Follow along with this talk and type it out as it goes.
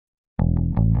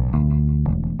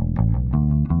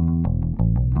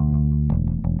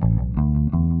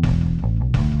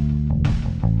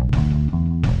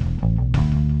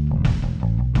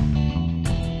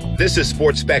This is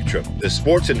Sports Spectrum, the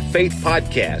sports and faith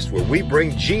podcast where we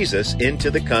bring Jesus into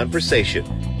the conversation.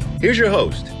 Here's your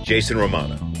host, Jason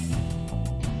Romano.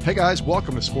 Hey guys,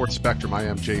 welcome to Sports Spectrum. I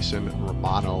am Jason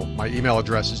Romano. My email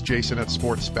address is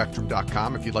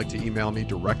jason@sportspectrum.com. If you'd like to email me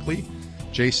directly,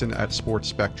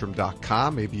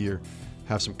 jason@sportspectrum.com. Maybe you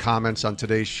have some comments on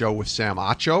today's show with Sam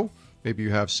Acho. Maybe you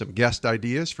have some guest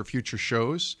ideas for future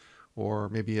shows, or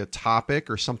maybe a topic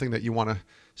or something that you want to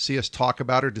see us talk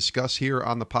about or discuss here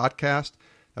on the podcast.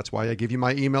 That's why I give you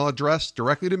my email address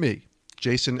directly to me,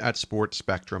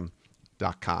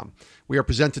 jason@sportspectrum.com. We are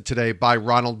presented today by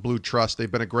Ronald Blue Trust.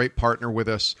 They've been a great partner with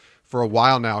us for a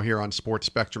while now here on Sports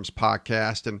Spectrum's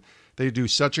podcast, and they do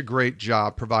such a great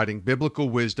job providing biblical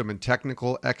wisdom and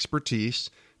technical expertise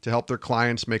to help their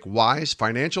clients make wise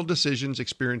financial decisions,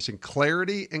 experiencing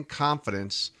clarity and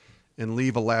confidence, and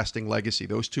leave a lasting legacy.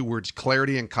 Those two words,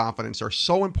 clarity and confidence, are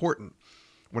so important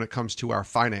when it comes to our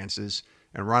finances,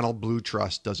 and Ronald Blue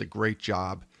Trust does a great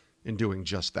job in doing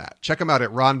just that. Check them out at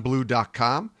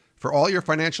ronblue.com for all your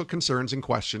financial concerns and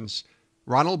questions.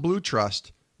 Ronald Blue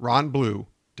Trust,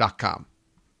 ronblue.com.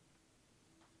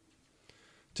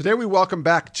 Today we welcome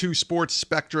back to Sports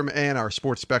Spectrum and our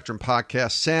Sports Spectrum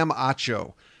podcast, Sam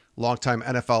Acho, longtime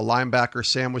NFL linebacker.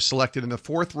 Sam was selected in the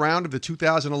fourth round of the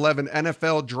 2011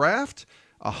 NFL Draft,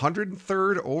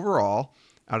 103rd overall,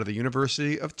 out of the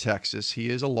University of Texas. He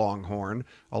is a Longhorn,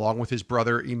 along with his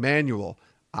brother Emmanuel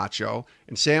Acho.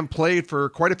 And Sam played for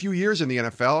quite a few years in the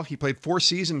NFL. He played 4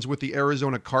 seasons with the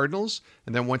Arizona Cardinals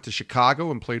and then went to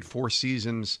Chicago and played 4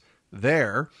 seasons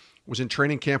there. Was in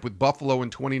training camp with Buffalo in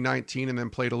 2019 and then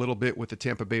played a little bit with the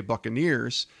Tampa Bay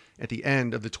Buccaneers at the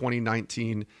end of the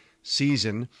 2019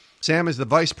 season. Sam is the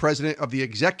vice president of the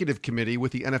executive committee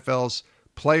with the NFL's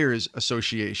Players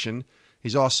Association.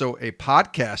 He's also a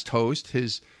podcast host.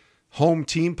 His home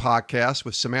team podcast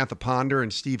with Samantha Ponder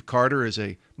and Steve Carter is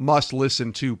a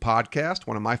must-listen-to podcast,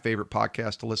 one of my favorite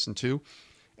podcasts to listen to.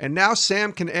 And now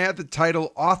Sam can add the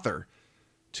title author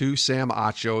to Sam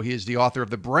Acho. He is the author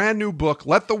of the brand new book,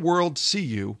 Let the World See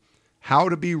You, How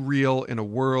to Be Real in a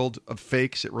World of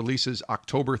Fakes. It releases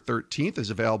October 13th, is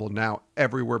available now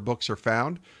everywhere books are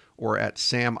found, or at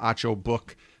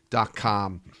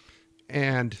samachobook.com.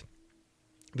 And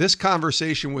this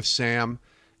conversation with Sam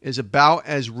is about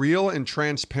as real and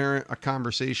transparent a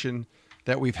conversation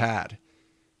that we've had.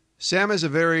 Sam is a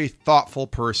very thoughtful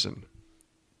person.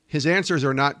 His answers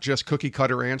are not just cookie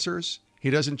cutter answers. He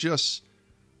doesn't just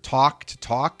talk to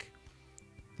talk.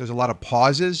 There's a lot of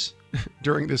pauses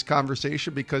during this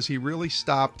conversation because he really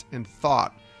stopped and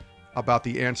thought about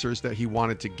the answers that he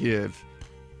wanted to give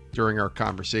during our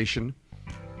conversation.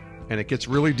 And it gets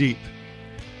really deep,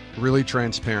 really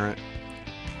transparent.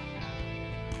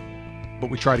 But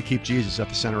we try to keep Jesus at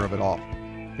the center of it all.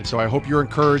 And so I hope you're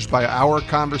encouraged by our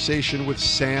conversation with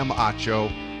Sam Acho.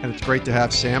 And it's great to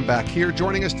have Sam back here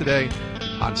joining us today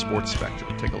on Sports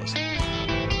Spectrum. Take a listen.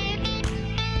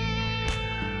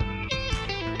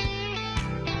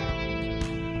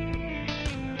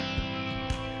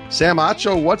 Sam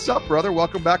Acho, what's up, brother?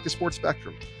 Welcome back to Sports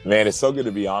Spectrum. Man, it's so good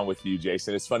to be on with you,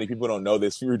 Jason. It's funny, people don't know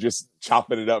this. We were just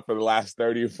chopping it up for the last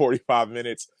 30 or 45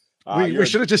 minutes. We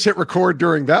should have just hit record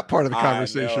during that part of the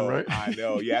conversation, right? I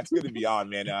know. Yeah, it's good to be on,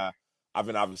 man. I've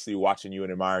been obviously watching you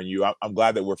and admiring you. I'm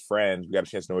glad that we're friends. We got a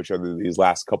chance to know each other these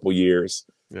last couple years,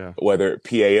 whether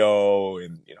PAO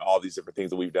and all these different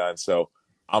things that we've done. So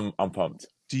I'm pumped.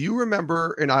 Do you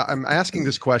remember, and I'm asking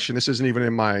this question, this isn't even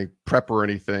in my prep or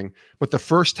anything, but the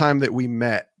first time that we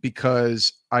met,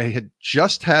 because I had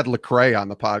just had Lecrae on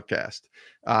the podcast,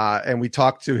 and we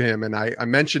talked to him, and I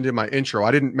mentioned in my intro,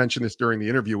 I didn't mention this during the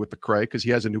interview with Lecrae because he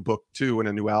has a new book too and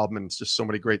a new album, and it's just so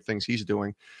many great things he's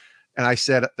doing. And I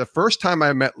said, the first time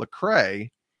I met Lecrae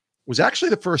was actually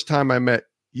the first time I met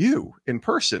you in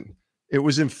person. It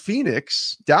was in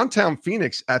Phoenix, downtown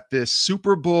Phoenix, at this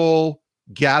Super Bowl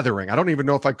gathering. I don't even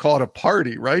know if I call it a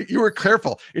party, right? You were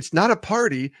careful. It's not a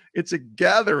party. It's a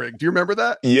gathering. Do you remember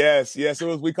that? Yes. It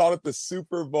was, we called it the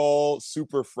Super Bowl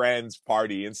Super Friends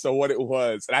Party. And so what it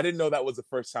was, and I didn't know that was the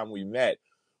first time we met,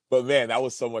 but man, that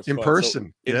was so much fun. In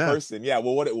person. So, in person. Yeah.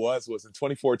 Well, what it was in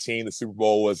 2014, the Super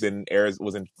Bowl was in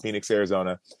Phoenix,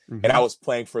 Arizona. Mm-hmm. And I was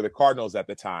playing for the Cardinals at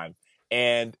the time.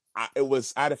 And I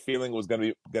had a feeling it was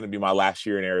going to be my last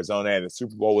year in Arizona, and the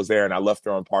Super Bowl was there, and I love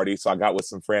throwing parties. So I got with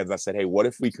some friends. I said, hey, what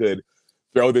if we could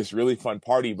throw this really fun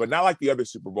party, but not like the other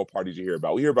Super Bowl parties you hear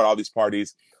about. We hear about all these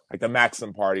parties, like the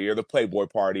Maxim party or the Playboy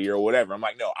party or whatever. I'm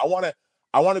like, no, I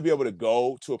want to be able to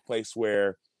go to a place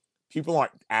where people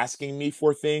aren't asking me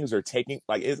for things or taking,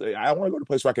 I want to go to a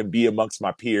place where I can be amongst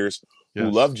my peers who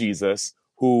love Jesus,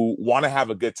 who want to have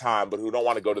a good time, but who don't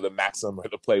want to go to the Maxim or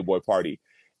the Playboy party.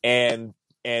 And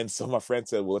And so my friend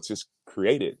said, well, let's just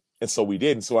create it. And so we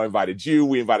did. And so I invited you,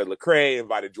 we invited Lecrae,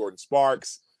 invited Jordan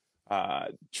Sparks,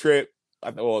 Trip,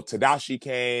 well, Tadashi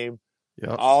came,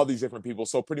 Yep. all these different people.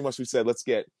 So pretty much we said, let's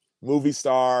get movie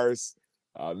stars,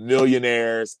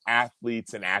 millionaires,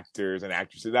 athletes, and actors and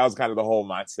actresses. That was kind of the whole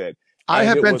mindset. I And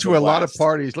have it been was to a lot of blast.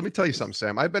 parties. Let me tell you something,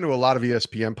 Sam. I've been to a lot of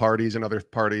ESPN parties and other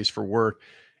parties for work,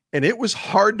 and it was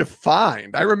hard to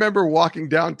find. I remember walking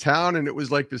downtown, and it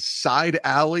was like this side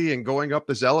alley and going up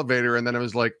this elevator, and then it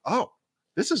was like, oh,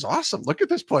 this is awesome. Look at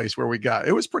this place where we got.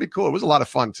 It was pretty cool. It was a lot of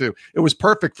fun, too. It was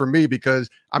perfect for me because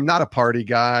I'm not a party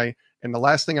guy, and the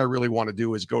last thing I really want to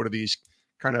do is go to these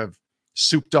kind of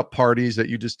souped up parties that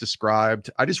you just described.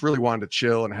 I just really wanted to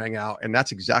chill and hang out, and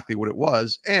that's exactly what it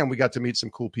was. And we got to meet some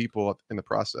cool people in the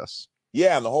process.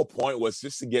 Yeah, and the whole point was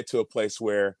just to get to a place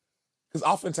where, because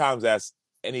oftentimes as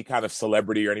any kind of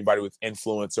celebrity or anybody with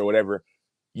influence or whatever,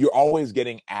 you're always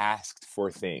getting asked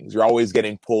for things. You're always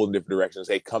getting pulled in different directions.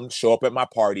 Hey, come show up at my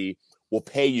party. We'll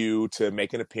pay you to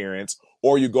make an appearance.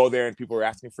 Or you go there and people are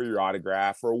asking for your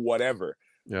autograph or whatever.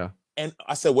 Yeah. And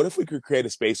I said, what if we could create a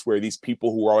space where these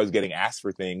people who are always getting asked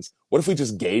for things, what if we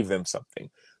just gave them something?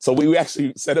 So we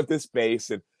actually set up this space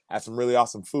and had some really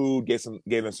awesome food, gave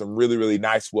them some really, really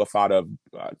nice woof out of,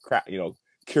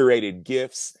 curated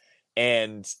gifts.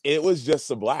 And it was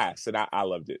just a blast. And I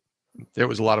loved it. It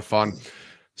was a lot of fun.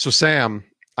 So, Sam,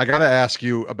 I got to ask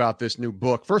you about this new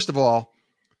book. First of all,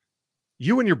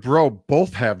 you and your bro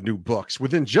both have new books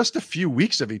within just a few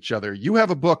weeks of each other. You have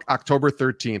a book, October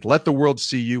 13th, Let the World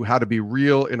See You, How to Be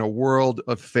Real in a World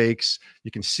of Fakes.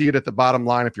 You can see it at the bottom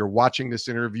line. If you're watching this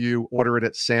interview, order it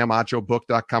at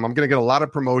samachobook.com. I'm going to get a lot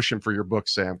of promotion for your book,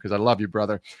 Sam, because I love you,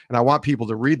 brother. And I want people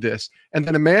to read this. And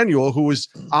then Emmanuel, who was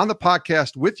on the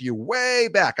podcast with you way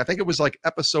back, I think it was like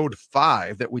episode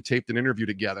 5 that we taped an interview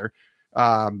together.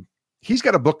 He's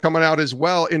got a book coming out as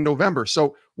well in November.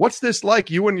 So what's this like?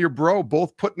 You and your bro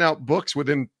both putting out books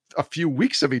within a few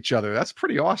weeks of each other. That's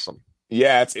pretty awesome.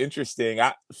 Yeah, it's interesting.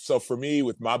 So for me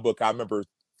with my book, I remember,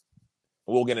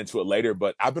 we'll get into it later,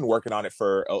 but I've been working on it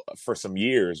for some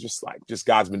years. Just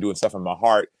God's been doing stuff in my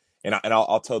heart, and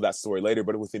I'll tell that story later.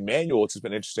 But with Emmanuel, it's just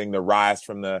been interesting, the rise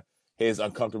from his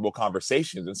uncomfortable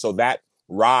conversations, and so that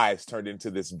rise turned into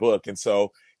this book. And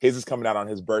so his is coming out on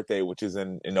his birthday, which is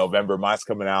in November. Mine's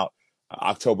coming out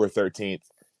October 13th.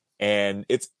 And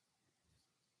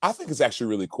I think it's actually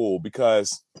really cool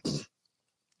because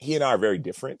he and I are very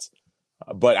different,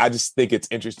 but I just think it's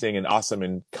interesting and awesome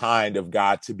and kind of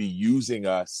God to be using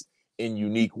us in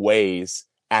unique ways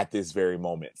at this very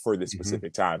moment for this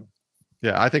specific time.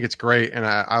 Yeah, I think it's great. And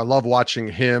I love watching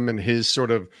him and his sort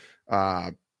of,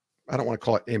 I don't want to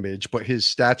call it image, but his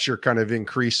stature kind of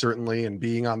increased certainly, and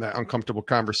being on that uncomfortable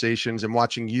conversations and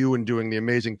watching you and doing the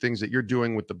amazing things that you're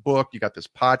doing with the book. You got this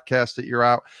podcast that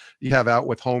you have out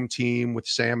with Home Team with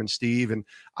Sam and Steve. And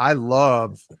I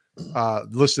love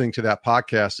listening to that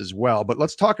podcast as well. But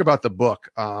let's talk about the book.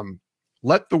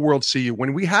 Let the World See You.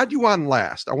 When we had you on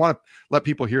last, I want to let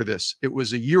people hear this. It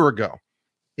was a year ago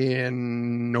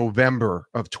in November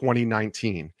of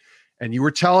 2019. And you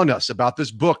were telling us about this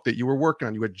book that you were working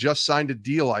on. You had just signed a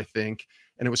deal, I think,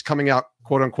 and it was coming out,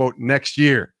 quote unquote, next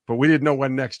year. But we didn't know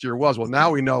when next year was. Well,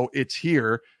 now we know it's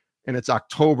here, and it's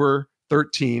October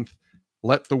 13th.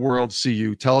 Let the World See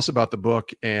You. Tell us about the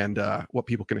book and what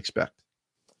people can expect.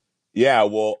 Yeah,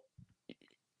 well,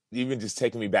 even just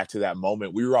taking me back to that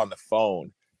moment, we were on the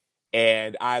phone,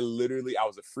 and I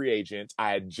was a free agent.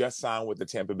 I had just signed with the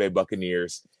Tampa Bay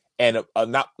Buccaneers. And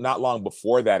not long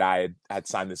before that, I had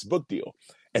signed this book deal.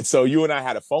 And so you and I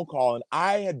had a phone call, and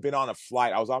I had been on a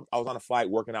flight. I was on a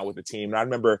flight working out with the team. And I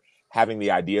remember having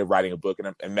the idea of writing a book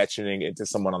and mentioning it to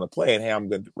someone on the plane. Hey, I'm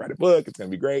going to write a book. It's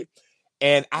going to be great.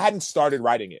 And I hadn't started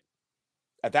writing it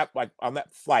on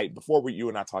that flight before you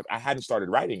and I talked. I hadn't started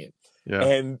writing it. Yeah.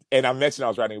 And I mentioned I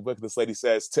was writing a book. This lady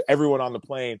says to everyone on the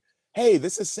plane, hey,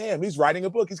 this is Sam. He's writing a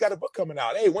book. He's got a book coming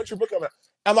out. Hey, when's your book coming out?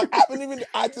 I'm like, I literally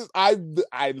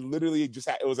just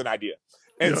had, it was an idea.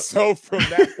 And so from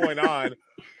that point on,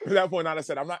 I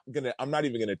said, I'm going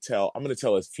to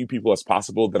tell as few people as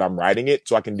possible that I'm writing it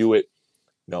so I can do it.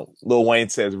 Lil Wayne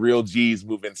says, real G's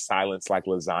move in silence like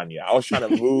lasagna. I was trying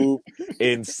to move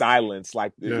in silence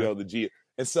like, the G.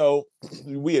 And so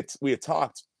we had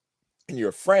talked, and you're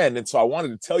a friend. And so I wanted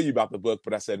to tell you about the book,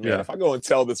 but I said, man, if I go and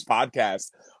tell this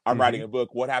podcast I'm writing a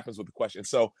book, what happens with the question?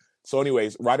 So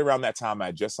anyways, right around that time,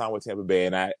 I just signed with Tampa Bay,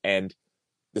 and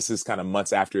this is kind of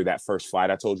months after that first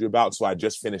flight I told you about. So I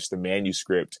just finished the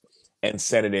manuscript and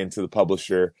sent it in to the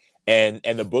publisher. And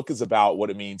the book is about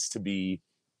what it means to be,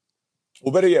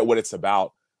 well, better yet, what it's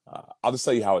about. I'll just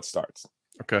tell you how it starts.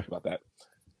 Okay. About that.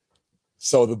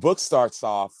 So the book starts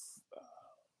off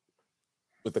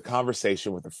with a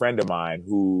conversation with a friend of mine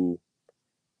who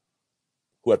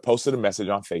had posted a message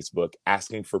on Facebook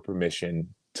asking for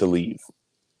permission to leave.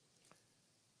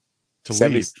 To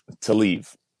 70 leave. To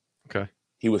leave. Okay.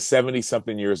 He was 70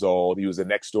 something years old. He was a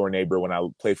next door neighbor when I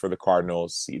played for the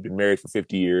Cardinals. He'd been married for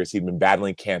 50 years. He'd been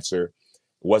battling cancer.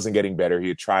 It wasn't getting better. He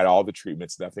had tried all the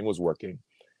treatments. Nothing was working.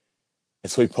 And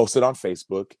so he posted on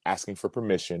Facebook asking for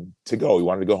permission to go. He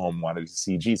wanted to go home, wanted to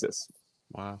see Jesus.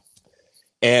 Wow.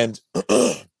 And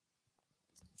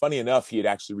funny enough, he had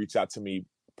actually reached out to me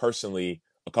personally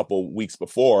a couple weeks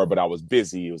before, but I was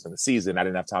busy. It was in the season. I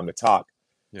didn't have time to talk.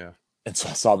 Yeah. And so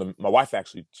I saw them. My wife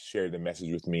actually shared the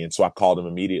message with me. And so I called him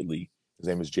immediately. His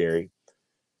name is Jerry.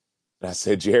 And I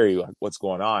said, Jerry, what's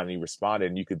going on? And he responded,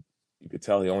 and you could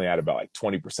tell he only had about like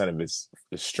 20% of his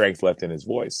strength left in his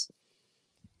voice.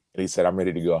 And he said, I'm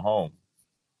ready to go home.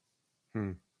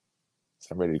 So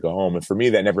I'm ready to go home. And for me,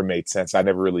 that never made sense. I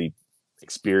never really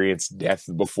experienced death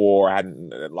before. I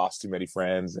hadn't lost too many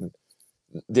friends and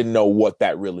didn't know what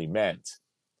that really meant.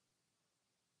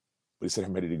 But he said,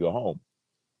 I'm ready to go home.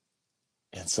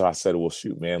 And so I said, well,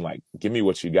 shoot, man, like, give me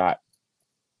what you got.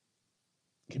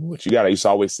 Give me what you got. I used to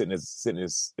always sit in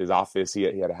his office. He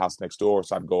had a house next door.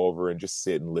 So I'd go over and just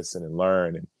sit and listen and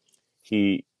learn. And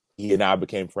he and I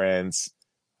became friends.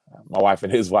 My wife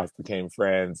and his wife became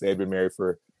friends. They had been married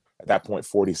for, at that point,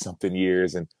 40 something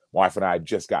years. And my wife and I had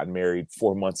just gotten married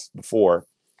 4 months before.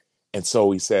 And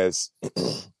so he says, I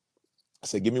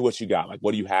said, give me what you got. Like,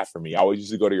 what do you have for me? I always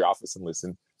used to go to your office and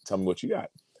listen. Tell me what you got.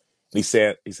 And he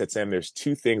said, Sam, there's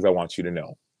two things I want you to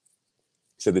know.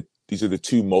 He said that these are the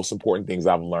two most important things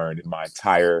I've learned in my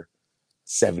entire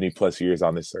 70 plus years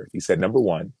on this earth. He said, number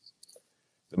one,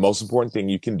 the most important thing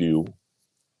you can do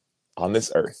on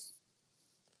this earth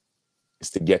is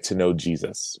to get to know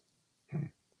Jesus.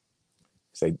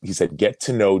 He said, get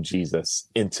to know Jesus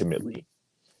intimately.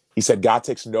 He said, God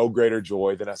takes no greater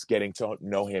joy than us getting to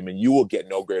know him, and you will get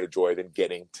no greater joy than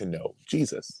getting to know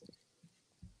Jesus.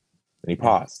 And he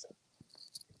paused.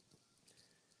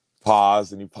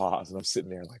 And I'm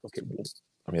sitting there like, okay, well,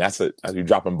 I mean, as you're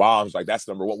dropping bombs, like, that's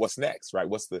number one. What's next, right?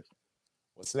 What's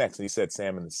next? And he said,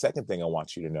 Sam, and the second thing I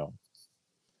want you to know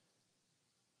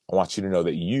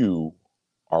that you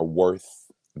are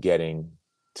worth getting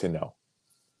to know.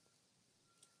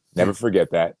 Never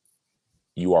forget that.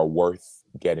 You are worth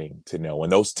getting to know.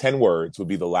 And those 10 words would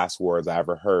be the last words I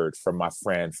ever heard from my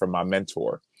friend, from my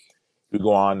mentor. He would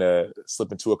go on to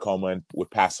slip into a coma and would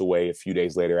pass away a few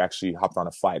days later. Actually hopped on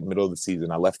a flight in the middle of the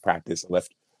season. I left practice. I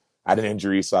had an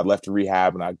injury, so I left to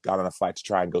rehab, and I got on a flight to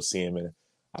try and go see him. And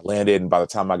I landed, and by the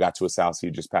time I got to his house, he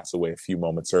had just passed away a few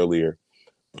moments earlier.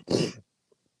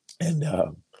 And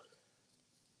that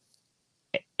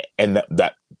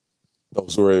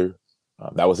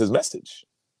was his message,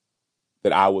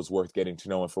 that I was worth getting to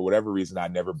know. And for whatever reason, I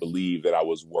never believed that I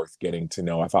was worth getting to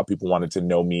know. I thought people wanted to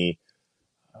know me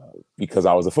because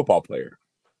I was a football player,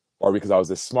 or because I was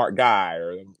this smart guy,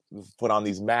 or put on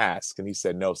these masks. And he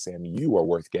said, no, Sam, you are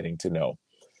worth getting to know.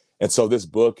 And so this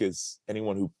book is,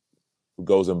 anyone who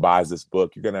goes and buys this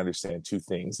book, you're going to understand two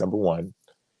things. Number one,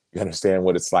 you understand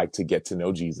what it's like to get to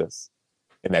know Jesus,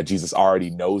 and that Jesus already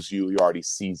knows you. He already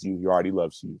sees you. He already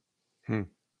loves you.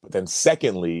 But then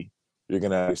secondly, you're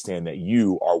going to understand that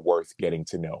you are worth getting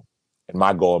to know. And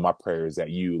my goal and my prayer is that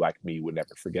you, like me, would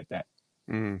never forget that.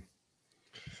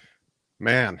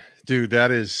 Man, dude,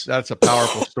 that's a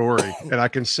powerful story. And I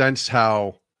can sense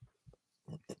how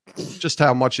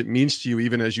much it means to you,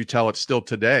 even as you tell it still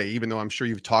today, even though I'm sure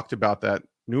you've talked about that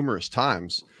numerous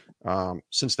times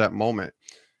since that moment.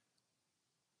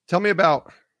 Tell me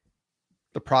about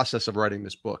the process of writing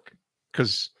this book,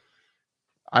 because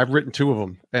I've written 2 of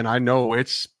them, and I know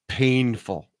it's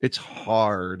painful. It's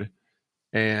hard.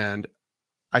 And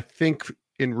I think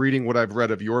in reading what I've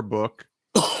read of your book,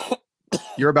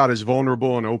 you're about as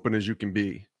vulnerable and open as you can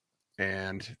be.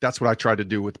 And that's what I tried to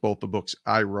do with both the books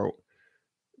I wrote.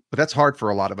 But that's hard for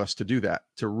a lot of us to do that,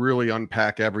 to really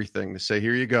unpack everything, to say,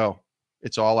 here you go.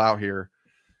 It's all out here.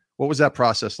 What was that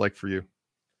process like for you?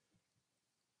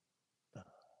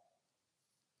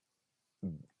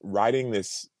 Writing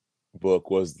this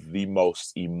book was the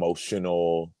most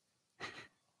emotional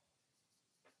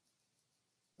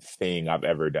thing I've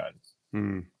ever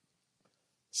done.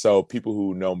 So people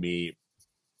who know me,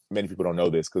 many people don't know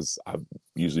this because I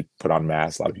usually put on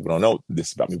masks. A lot of people don't know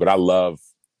this about me, but I love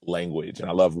language and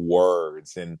I love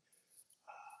words. And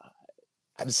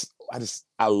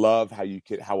I love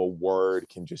how a word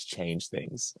can just change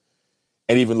things.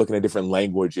 And even looking at different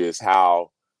languages,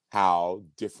 how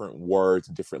different words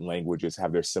and different languages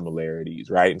have their similarities,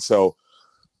 right? And so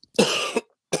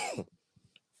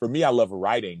for me, I love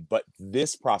writing, but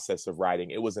this process of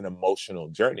writing, it was an emotional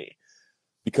journey,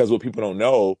 because what people don't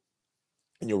know,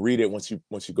 and you'll read it once you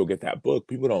go get that book,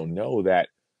 people don't know that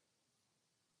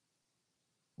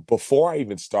before I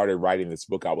even started writing this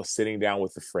book, I was sitting down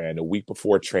with a friend a week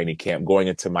before training camp, going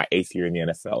into my 8th year in the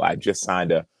NFL. I just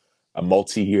signed a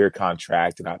multi-year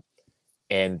contract,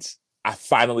 and I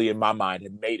finally, in my mind,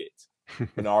 had made it.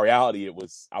 In all reality,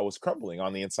 I was crumbling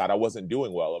on the inside. I wasn't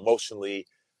doing well emotionally,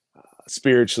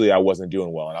 spiritually. I wasn't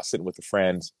doing well, and I was sitting with a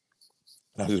friend,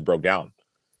 and I just broke down.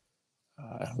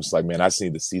 I was like, man, I just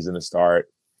need the season to start.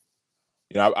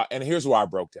 And here's why I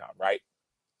broke down. Right,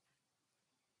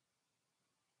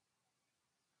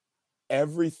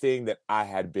 everything that I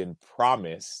had been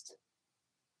promised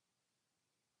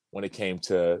when it came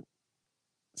to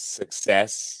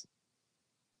success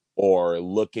or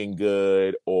looking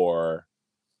good or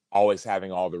always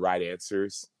having all the right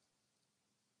answers,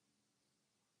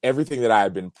 everything that I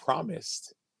had been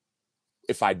promised,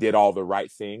 if I did all the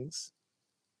right things,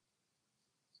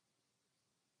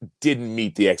 didn't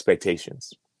meet the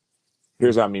expectations.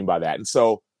 Here's what I mean by that. And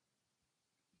so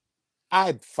I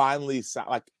had finally,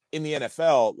 like in the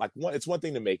NFL, like it's one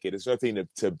thing to make it. It's another thing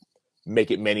to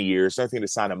make it many years. It's another thing to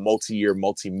sign a multi-year,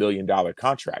 multi-million-dollar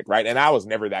contract, right? And I was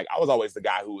never that. I was always the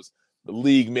guy who was the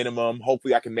league minimum.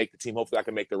 Hopefully I can make the team. Hopefully I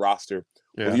can make the roster.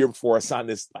 Yeah. Well, the year before I signed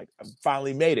this, like I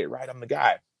finally made it, right? I'm the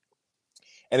guy.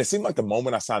 And it seemed like the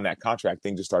moment I signed that contract,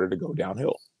 things just started to go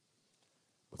downhill.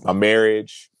 With my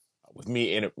marriage, with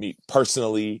me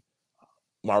personally,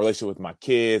 my relationship with my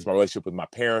kids, my relationship with my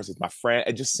parents, with my friend,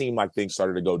 it just seemed like things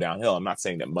started to go downhill. I'm not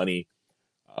saying that money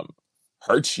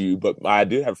hurts you, but I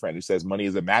do have a friend who says money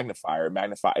is a magnifier.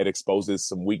 It exposes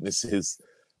some weaknesses,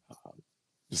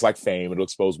 just like fame. It'll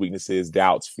expose weaknesses,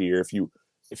 doubts, fear.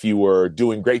 If you were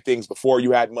doing great things before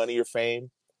you had money or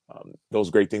fame, those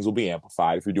great things will be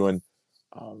amplified. If you're doing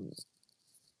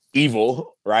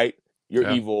evil, right, your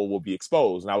evil will be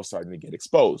exposed. And I was starting to get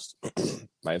exposed,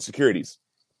 my insecurities.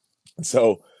 And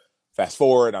so fast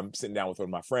forward, I'm sitting down with one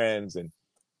of my friends and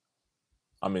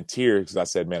I'm in tears because I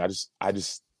said, man, I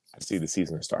just see the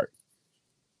season to start.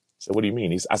 So what do you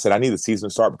mean? I said, I need the season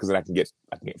to start because then I can get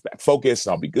back focused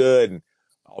and I'll be good. And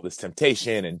all this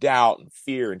temptation and doubt and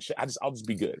fear and shit, I'll just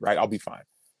be good, right? I'll be fine.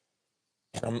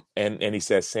 And he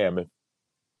says, Sam,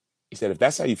 if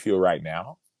that's how you feel right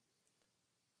now,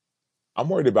 I'm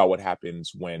worried about what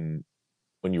happens when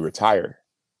you retire,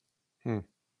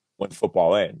 when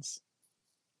football ends.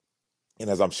 And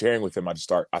as I'm sharing with him, I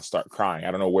start crying.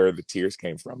 I don't know where the tears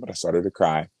came from, but I started to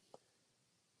cry.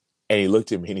 And he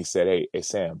looked at me and he said, hey,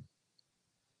 Sam.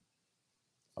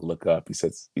 I look up. He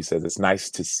says, it's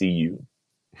nice to see you.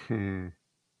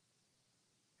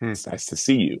 It's nice to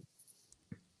see you.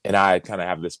 And I kind of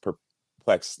have this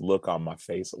perplexed look on my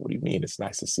face. What do you mean? It's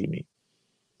nice to see me.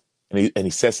 And he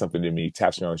says something to me. He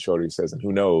taps me on the shoulder. He says, and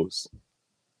who knows?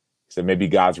 He said, maybe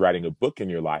God's writing a book in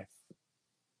your life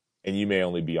and you may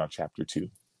only be on chapter 2.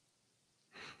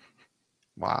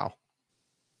 Wow.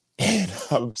 And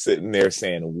I'm sitting there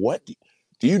saying, what?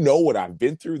 Do you know what I've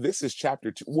been through? This is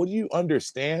chapter 2. What do you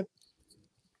understand?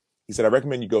 He said, I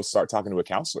recommend you go start talking to a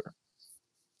counselor.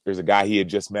 There's a guy he had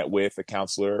just met with, a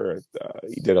counselor.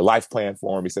 He did a life plan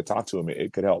for him. He said, talk to him.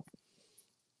 It could help.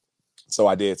 So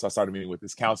I did. So I started meeting with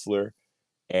this counselor,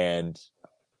 and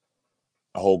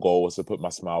the whole goal was to put my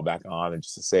smile back on and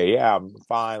just to say, yeah, I'm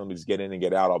fine. Let me just get in and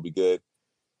get out. I'll be good.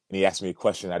 And he asked me a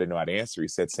question I didn't know how to answer. He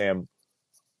said, Sam,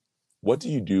 what do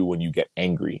you do when you get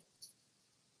angry?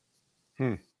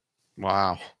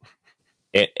 Wow.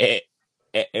 And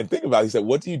think about it. He said,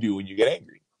 what do you do when you get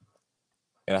angry?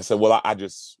 And I said, well, I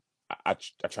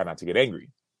try not to get angry.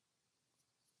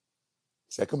 He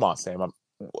said, come on, Sam.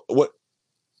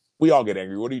 We all get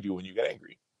angry. What do you do when you get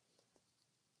angry?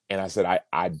 And I said,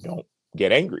 I don't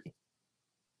get angry.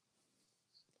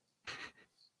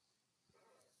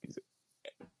 He said,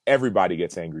 everybody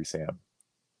gets angry, Sam.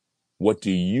 What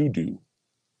do you do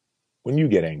when you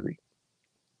get angry?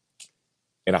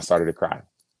 And I started to cry.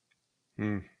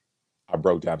 I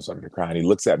broke down and started to cry. And he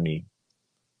looks at me,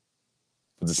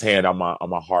 puts his hand on my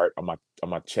heart, on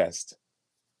my chest,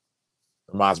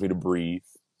 reminds me to breathe.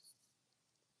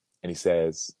 And he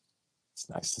says, it's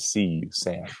nice to see you,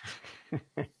 Sam.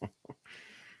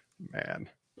 Man.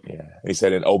 Yeah. He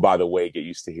said, and oh, by the way, get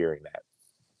used to hearing that.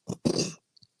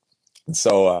 And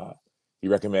so he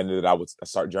recommended that I would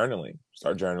start journaling,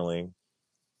 start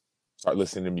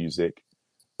listening to music,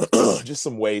 just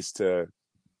some ways to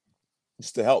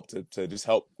help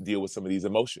deal with some of these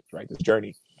emotions, right? This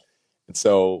journey. And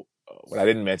so what I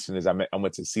didn't mention is I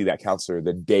went to see that counselor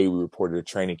the day we reported a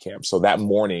training camp. So that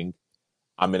morning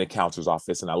I'm in a counselor's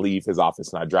office, and I leave his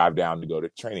office, and I drive down to go to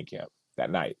training camp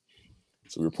that night.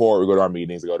 So we report, we go to our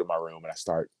meetings, I go to my room, and I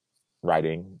start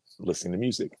writing, listening to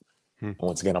music. And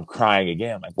once again, I'm crying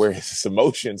again. Like, where is this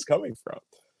emotions coming from?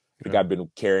 I think I've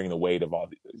been carrying the weight of all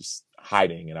just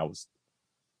hiding, and I was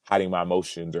hiding my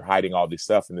emotions or hiding all this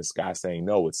stuff. And this guy saying,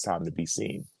 no, it's time to be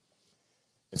seen.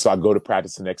 And so I go to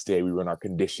practice the next day. We run our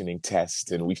conditioning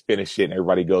test, and we finish it, and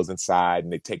everybody goes inside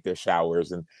and they take their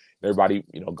showers, and everybody,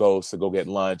 goes to go get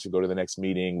lunch and go to the next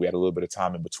meeting. We had a little bit of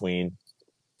time in between.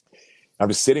 I'm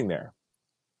just sitting there,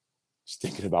 just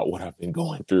thinking about what I've been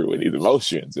going through and these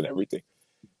emotions and everything.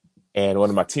 And one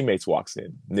of my teammates walks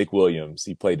in, Nick Williams.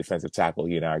 He played defensive tackle.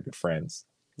 He and I are good friends.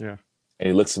 Yeah. And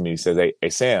he looks at me, he says, hey,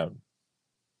 Sam.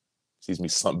 Sees me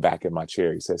slump back in my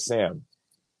chair. He says, Sam,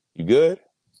 you good?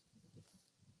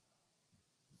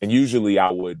 And usually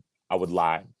I would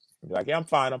lie. I'd be like, yeah, I'm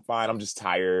fine. I'm just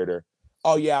tired. Or,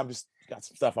 oh yeah, I'm just got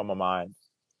some stuff on my mind.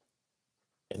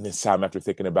 And this time, after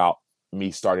thinking about me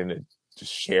starting to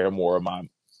just share more of my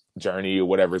journey or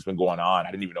whatever's been going on,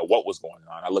 I didn't even know what was going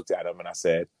on. I looked at him and I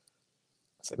said,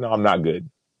 no, I'm not good.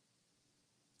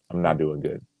 I'm not doing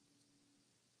good.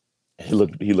 And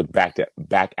he looked back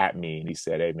at me and he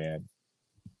said, hey man,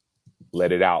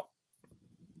 let it out.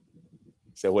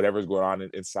 He said, whatever's going on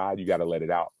inside, you got to let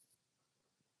it out.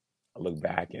 I look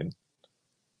back and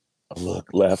I look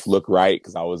left, look right,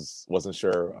 because I wasn't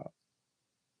sure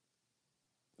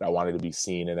that I wanted to be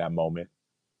seen in that moment.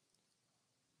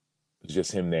 It was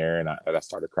just him there, and I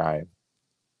started crying.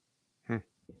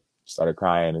 Started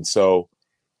crying, and so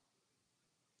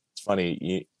it's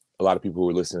funny. A lot of people who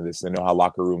are listening to this, they know how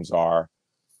locker rooms are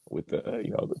with the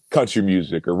country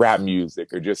music or rap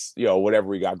music or just whatever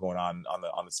we got going on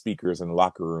the speakers in the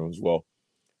locker rooms. Well,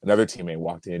 another teammate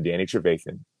walked in, Danny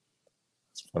Trevathan,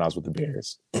 when I was with the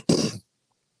Bears.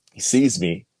 He sees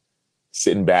me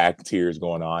sitting back, tears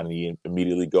going on, and he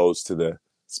immediately goes to the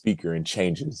speaker and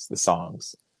changes the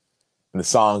songs. And the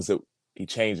songs that he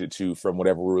changed it to, from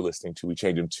whatever we were listening to, we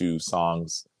changed them to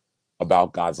songs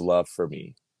about God's love for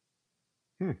me.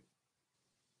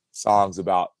 Songs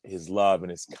about his love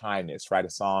and his kindness, right? A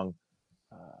song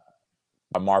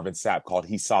by Marvin Sapp called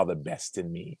He Saw the Best in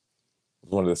Me.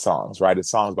 One of the songs, right? It's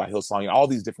songs by Hillsong, all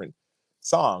these different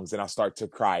songs. And I start to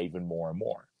cry even more and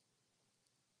more.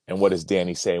 And what does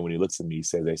Danny say when he looks at me? He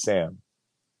says, hey, Sam,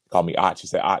 call me Ach. He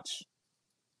said, Ach,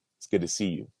 it's good to see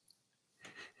you.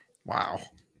 Wow.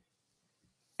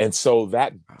 And so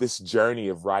this journey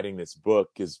of writing this book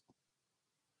has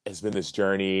been this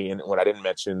journey. And what I didn't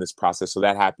mention, this process, so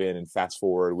that happened. And fast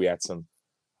forward, we had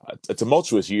a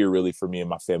tumultuous year, really, for me and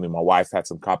my family. My wife had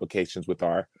some complications with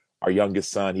our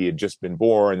youngest son. He had just been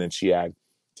born, and then she had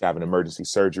to have an emergency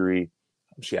surgery.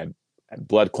 She had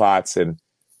blood clots, and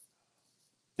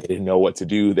they didn't know what to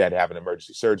do. They had to have an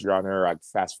emergency surgery on her. I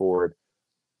fast forward,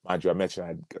 mind you, I mentioned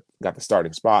I got the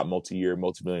starting spot, multi-year,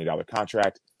 multi-million-dollar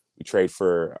contract. We trade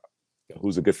for,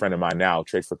 who's a good friend of mine now,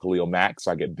 trade for Khalil Mack,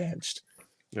 so I get benched.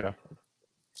 Yeah.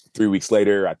 3 weeks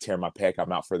later, I tear my pec.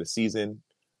 I'm out for the season.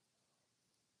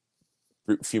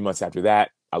 A few months after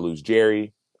that, I lose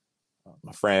Jerry,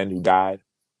 my friend who died.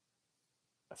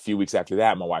 A few weeks after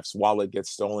that, my wife's wallet gets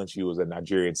stolen. She was a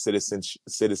Nigerian citizen,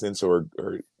 so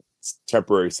her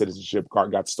temporary citizenship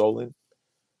card got stolen.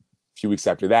 A few weeks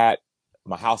after that,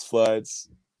 my house floods.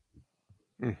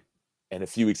 And a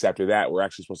few weeks after that, we're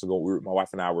actually supposed to go. My wife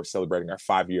and I were celebrating our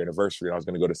 5-year anniversary, and I was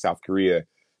going to go to South Korea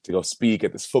to go speak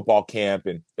at this football camp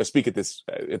and speak at the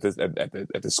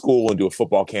school and do a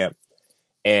football camp.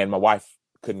 And my wife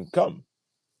couldn't come,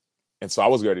 and so I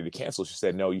was ready to cancel. She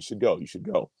said, "No, you should go. You should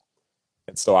go."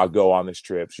 And so I go on this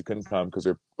trip. She couldn't come because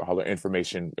all her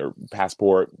information, her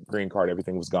passport, green card,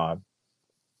 everything was gone.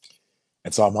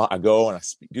 And so I go and I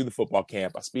do the football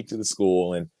camp. I speak to the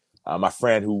school, and my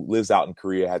friend who lives out in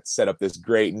Korea had set up this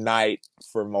great night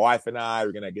for my wife and I.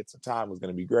 We're gonna get some time. It was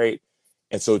gonna be great.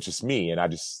 And so it's just me, and I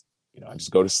just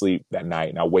go to sleep that night,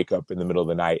 and I wake up in the middle of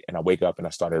the night, and I wake up and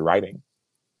I started writing.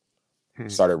 And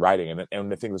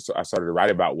the thing that I started to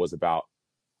write about was about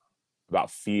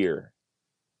fear,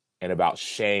 and about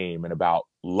shame, and about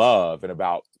love, and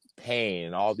about pain,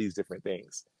 and all these different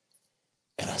things.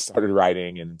 And I started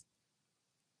writing and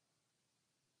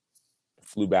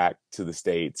flew back to the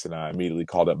States, and I immediately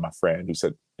called up my friend who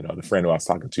said, the friend who I was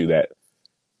talking to that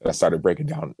I started breaking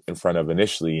down in front of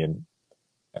initially. And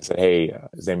I said, hey,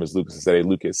 his name is Lucas. I said, hey,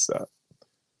 Lucas,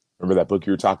 remember that book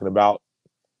you were talking about?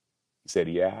 He said,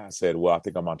 yeah. I said, well, I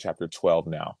think I'm on chapter 12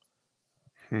 now.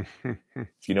 If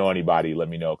you know anybody, let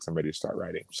me know, because I'm ready to start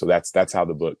writing. So that's how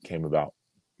the book came about.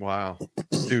 Wow.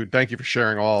 Dude, thank you for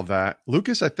sharing all of that.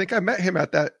 Lucas, I think I met him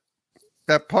at that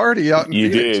that party out in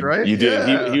You Phoenix, did. right? You did.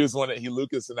 Yeah. He was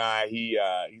Lucas and I,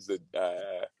 he's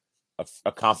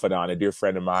a confidant, a dear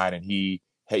friend of mine. And he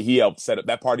helped set up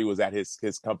that party. Was at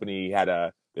his company. He had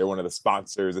they're one of the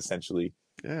sponsors essentially.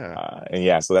 Yeah. And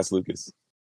yeah, so that's Lucas.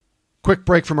 Quick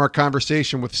break from our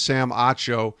conversation with Sam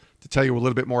Acho to tell you a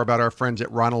little bit more about our friends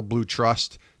at Ronald Blue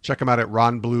Trust. Check them out at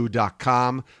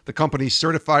ronblue.com. The company's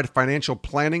certified financial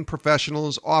planning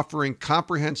professionals offering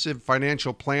comprehensive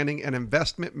financial planning and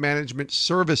investment management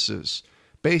services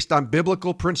based on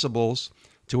biblical principles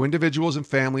to individuals and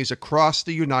families across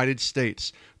the United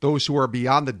States. Those who are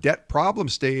beyond the debt problem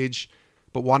stage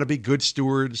but want to be good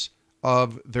stewards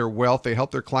of their wealth. They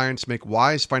help their clients make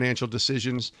wise financial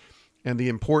decisions. And the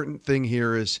important thing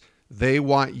here is they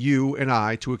want you and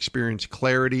I to experience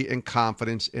clarity and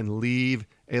confidence and leave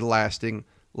a lasting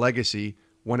legacy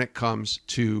when it comes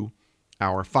to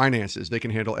our finances. They can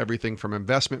handle everything from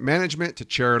investment management to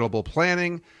charitable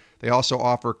planning. They also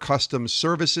offer custom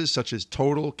services such as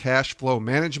total cash flow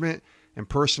management and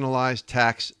personalized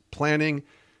tax planning.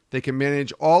 They can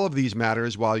manage all of these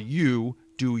matters while you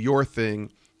do your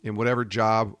thing in whatever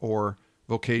job or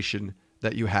vocation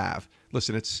that you have.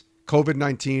 Listen, it's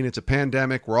COVID-19. It's a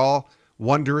pandemic. We're all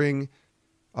wondering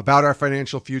about our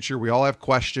financial future. We all have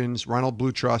questions. Ronald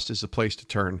Blue Trust is the place to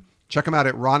turn. Check them out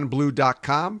at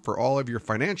ronblue.com for all of your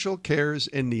financial cares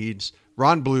and needs.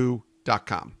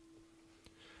 ronblue.com.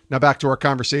 Now back to our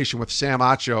conversation with Sam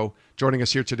Acho, joining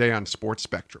us here today on Sports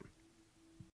Spectrum.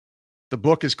 The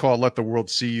book is called Let the World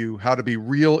See You, How to Be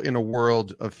Real in a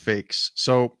World of Fakes.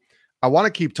 So I want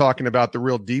to keep talking about the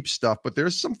real deep stuff, but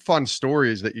there's some fun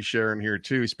stories that you share in here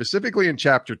too, specifically in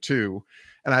chapter 2.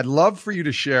 And I'd love for you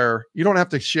to share. You don't have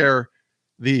to share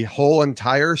the whole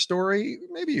entire story.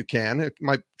 Maybe you can. It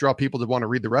might draw people to want to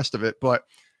read the rest of it, but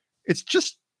it's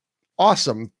just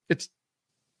awesome. It's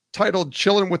titled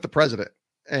Chilling with the President.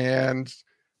 And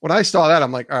when I saw that,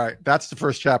 I'm like, all right, that's the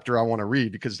first chapter I want to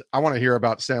read because I want to hear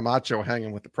about Sam Acho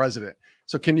hanging with the president.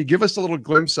 So can you give us a little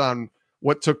glimpse on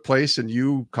what took place and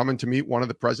you coming to meet one of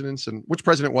the presidents? And which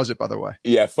president was it, by the way?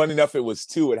 Yeah, funny enough, it was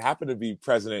two. It happened to be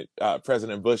President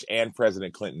Bush and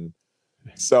President Clinton.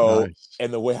 So, Nice.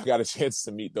 And the way I got a chance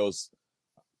to meet those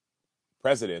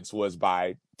presidents was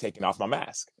by taking off my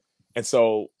mask. And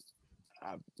so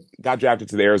I got drafted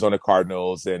to the Arizona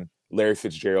Cardinals, and Larry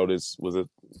Fitzgerald was one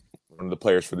of the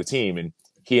players for the team. And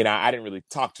he and I didn't really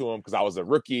talk to him because I was a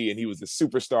rookie and he was the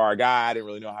superstar guy. I didn't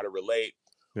really know how to relate.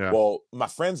 Yeah. Well, my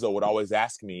friends, though, would always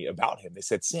ask me about him. They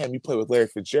said, Sam, you play with Larry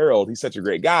Fitzgerald. He's such a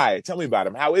great guy. Tell me about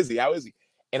him. How is he? How is he?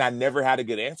 And I never had a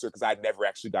good answer because I'd never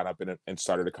actually gone up and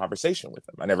started a conversation with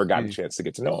him. I never got a chance to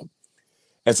get to know him.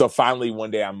 And so finally,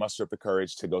 one day I mustered up the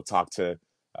courage to go talk to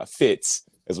Fitz,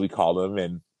 as we call him.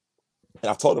 And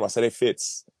I told him, I said, hey,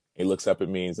 Fitz. He looks up at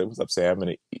me and said, what's up, Sam?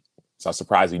 And so I was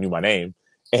surprised he knew my name.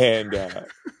 And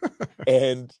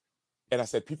and I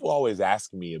said, people always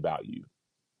ask me about you.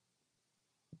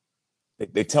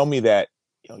 They tell me that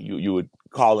you would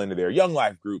call into their Young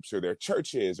Life groups or their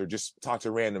churches or just talk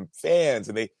to random fans.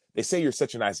 And they say you're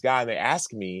such a nice guy. And they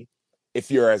ask me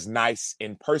if you're as nice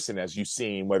in person as you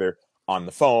seem, whether on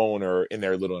the phone or in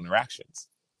their little interactions.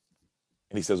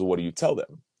 And he says, well, what do you tell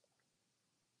them?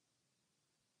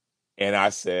 And I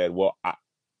said, well,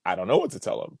 I don't know what to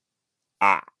tell them.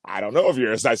 I don't know if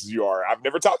you're as nice as you are. I've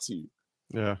never talked to you.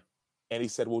 Yeah. And he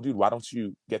said, well, dude, why don't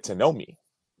you get to know me?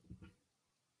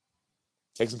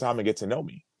 Take some time and get to know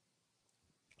me.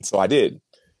 So I did.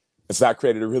 And so that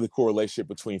created a really cool relationship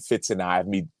between Fitz and I,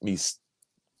 me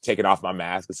taking off my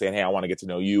mask and saying, hey, I want to get to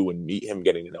know you, and meet him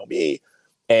getting to know me.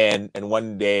 And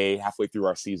one day, halfway through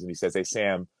our season, he says, hey,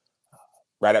 Sam,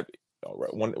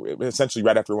 essentially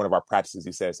right after one of our practices,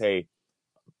 he says, hey,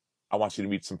 I want you to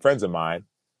meet some friends of mine.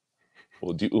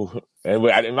 And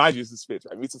mind you, this is Fitz,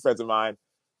 right? Meet some friends of mine.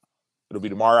 It'll be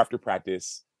tomorrow after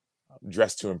practice.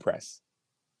 Dress to impress.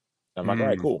 I'm like, all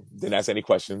right, cool. Didn't ask any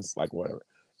questions, like whatever.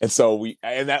 And so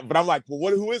but I'm like,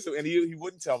 well, who is it? And he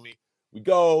wouldn't tell me. We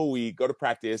go to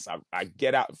practice. I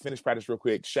get out, finish practice real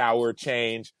quick, shower,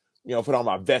 change, put on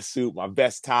my vest suit, my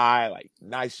vest tie, like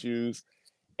nice shoes.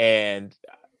 And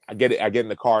I get in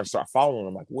the car and start following him.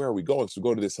 I'm like, where are we going? So we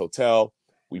go to this hotel,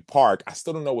 we park. I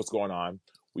still don't know what's going on.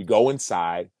 We go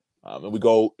inside. And we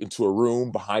go into a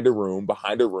room, behind a room,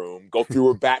 go through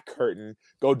a back curtain,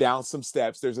 go down some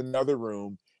steps. There's another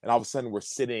room. And all of a sudden we're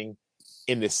sitting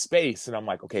in this space. And I'm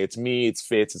like, okay, it's me, it's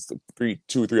Fitz, it's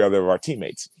two or three other of our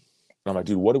teammates. And I'm like,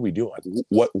 dude, what are we doing?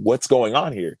 Like, what's going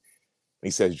on here? And he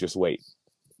says, just wait.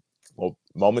 Well,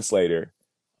 moments later,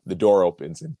 the door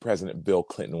opens and President Bill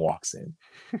Clinton walks in.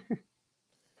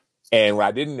 And what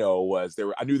I didn't know was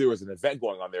I knew there was an event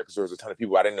going on there because there was a ton of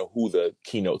people. I didn't know who the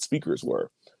keynote speakers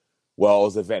were. Well, it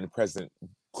was an event and President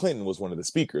Clinton was one of the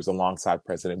speakers alongside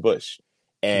President Bush.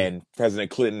 And President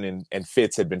Clinton and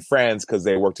Fitz had been friends because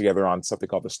they worked together on something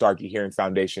called the Starkey Hearing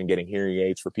Foundation, getting hearing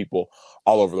aids for people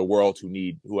all over the world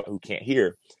who can't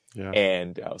hear. Yeah.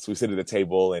 And so we sit at the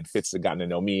table, and Fitz had gotten to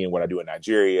know me and what I do in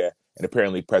Nigeria. And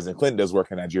apparently President Clinton does work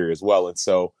in Nigeria as well. And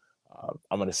so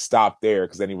I'm going to stop there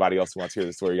because anybody else who wants to hear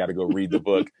the story, you got to go read the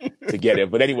book to get it.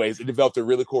 But anyways, it developed a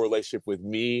really cool relationship with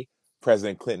me,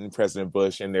 President Clinton, President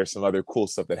Bush, and there's some other cool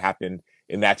stuff that happened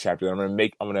in that chapter that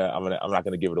I'm not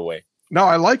going to give it away. No,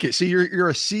 I like it. See, you're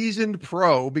a seasoned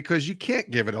pro because you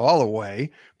can't give it all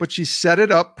away, but you set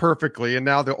it up perfectly. And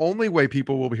now the only way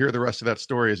people will hear the rest of that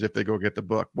story is if they go get the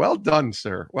book. Well done,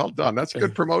 sir. Well done. That's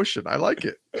good promotion. I like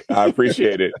it. I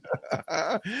appreciate it.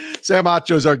 Sam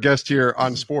Acho is our guest here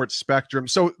on Sports Spectrum.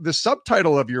 So the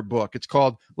subtitle of your book, it's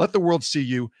called Let the World See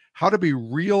You, How to Be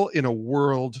Real in a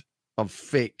World of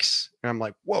Fakes. And I'm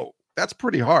like, whoa, that's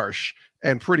pretty harsh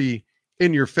and pretty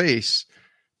in your face.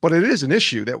 But it is an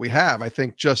issue that we have, I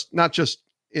think, just not just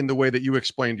in the way that you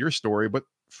explained your story, but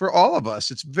for all of us.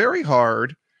 It's very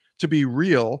hard to be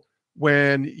real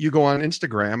when you go on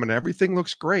Instagram and everything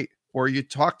looks great, or you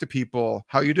talk to people,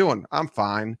 how you doing? I'm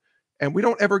fine. And we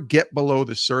don't ever get below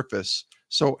the surface.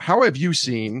 So how have you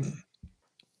seen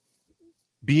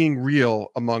being real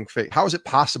among fake? How is it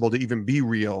possible to even be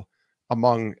real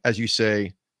among, as you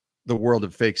say, the world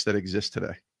of fakes that exists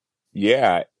today?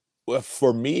 Yeah. Well,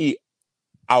 for me,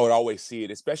 I would always see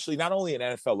it, especially not only in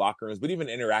NFL locker rooms, but even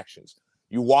interactions.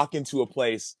 You walk into a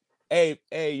place, hey,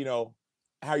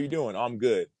 how you doing? Oh, I'm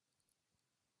good.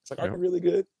 It's like, are you really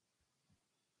good?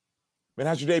 Man,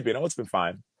 how's your day been? Oh, it's been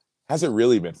fine. Has it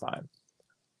really been fine?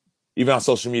 Even on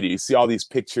social media, you see all these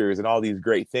pictures and all these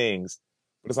great things,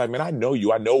 but it's like, man, I know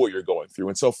you. I know what you're going through.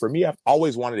 And so for me, I've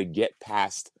always wanted to get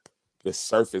past the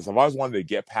surface. I've always wanted to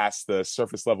get past the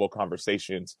surface level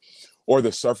conversations or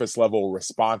the surface level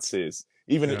responses.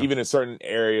 Even in certain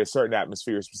areas, certain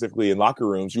atmospheres, specifically in locker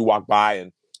rooms, you walk by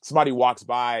and somebody walks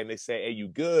by and they say, hey, you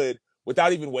good?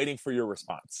 Without even waiting for your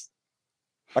response.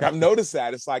 Like, I've noticed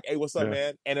that. It's like, hey, what's up,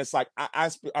 man? And it's like, I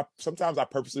sometimes I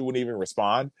purposely wouldn't even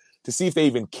respond to see if they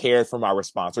even cared for my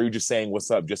response, or you're just saying what's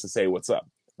up just to say what's up,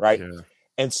 right? Yeah.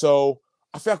 And so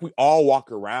I feel like we all walk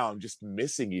around just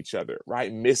missing each other,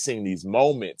 right? Missing these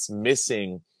moments,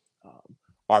 missing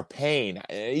our pain,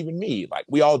 and even me. Like,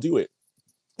 we all do it.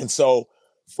 And so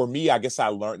for me, I guess I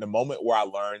learned the moment where I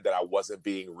learned that I wasn't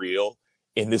being real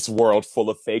in this world full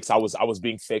of fakes. I was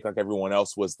being fake like everyone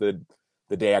else was the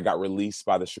day I got released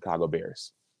by the Chicago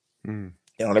Bears. And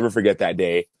I'll never forget that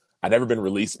day. I'd never been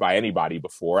released by anybody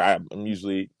before. I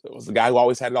was the guy who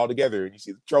always had it all together. And you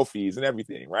see the trophies and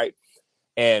everything, right?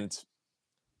 And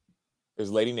there's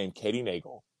a lady named Katie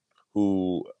Nagel,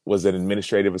 who was an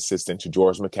administrative assistant to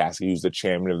George McCaskey, who's the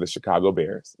chairman of the Chicago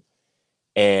Bears.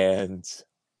 And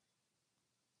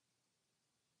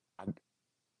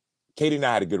Katie and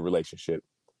I had a good relationship.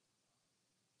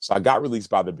 So I got released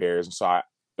by the Bears. And so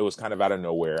it was kind of out of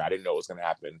nowhere. I didn't know what was going to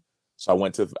happen. So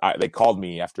they called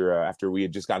me after we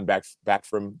had just gotten back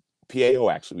from PAO,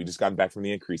 actually. We just gotten back from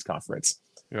the Increase Conference.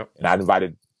 Yep. And I'd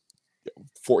invited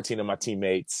 14 of my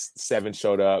teammates. 7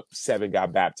 showed up. 7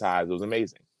 got baptized. It was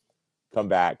amazing. Come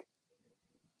back.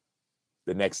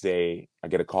 The next day, I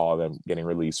get a call that I'm getting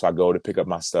released. So I go to pick up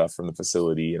my stuff from the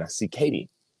facility, and I see Katie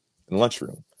in the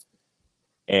lunchroom.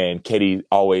 And Katie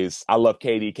I love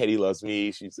Katie. Katie loves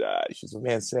me. She's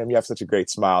man, Sam, you have such a great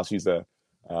smile. She's a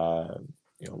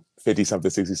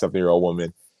 50-something, 60-something-year-old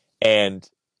woman. And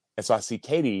so I see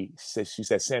Katie. She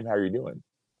says, Sam, how are you doing?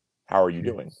 How are you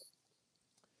doing? And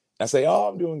I say, oh,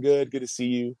 I'm doing good. Good to see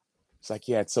you. It's like,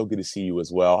 yeah, it's so good to see you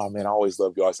as well. Oh, man, I always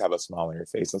love you. Always have a smile on your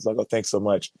face. I was like, oh, thanks so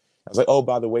much. I was like, oh,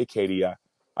 by the way, Katie, I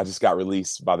just got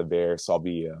released by the Bears, so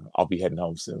I'll be heading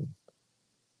home soon.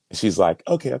 And she's like,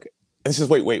 okay. And she says,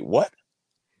 wait, what?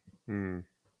 And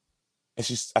I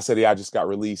said, yeah, I just got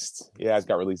released. Yeah, I just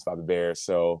got released by the Bears,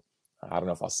 so I don't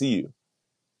know if I'll see you.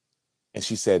 And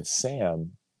she said,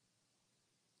 Sam,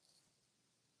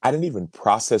 I didn't even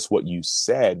process what you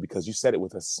said because you said it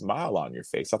with a smile on your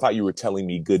face. I thought you were telling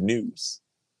me good news.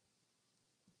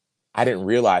 I didn't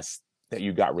realize that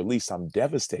you got released. I'm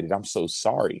devastated. I'm so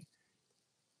sorry.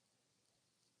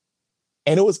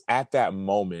 And it was at that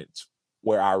moment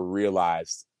where I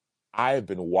realized I have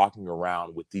been walking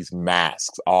around with these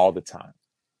masks all the time.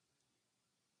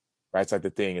 Right? It's like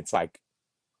the thing. It's like,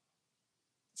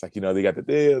 they got the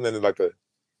thing, and then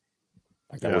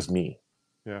that was me.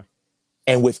 Yeah.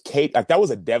 And with Kate, that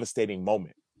was a devastating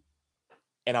moment.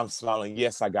 And I'm smiling.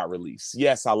 Yes, I got released.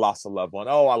 Yes, I lost a loved one.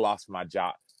 Oh, I lost my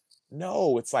job.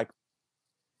 No, it's like,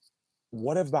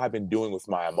 what have I been doing with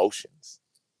my emotions?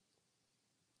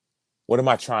 What am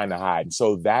I trying to hide? And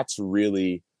so that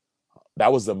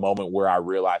was the moment where I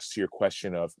realized, to your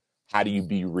question of how do you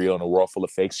be real in a world full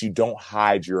of fakes? You don't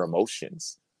hide your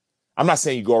emotions. I'm not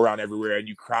saying you go around everywhere and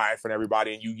you cry in front of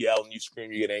everybody and you yell and you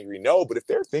scream, you get angry. No, but if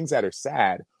there are things that are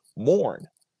sad, mourn.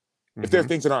 If there are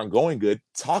things that aren't going good,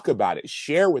 talk about it.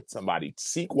 Share with somebody.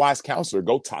 Seek wise counselor.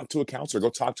 Go talk to a counselor. Go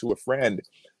talk to a friend.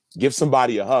 Give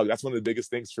somebody a hug. That's one of the biggest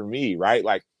things for me, right?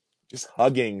 Like just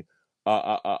hugging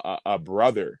a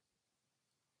brother.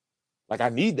 Like I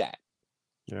need that.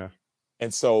 Yeah.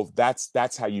 And so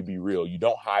that's how you be real. You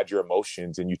don't hide your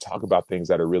emotions and you talk about things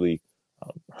that are really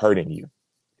hurting you.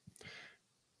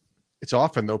 It's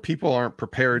often, though, people aren't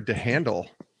prepared to handle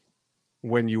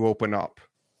when you open up.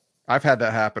 I've had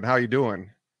that happen. How you doing?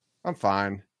 I'm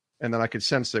fine. And then I could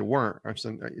sense they weren't. I'm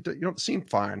saying, you don't seem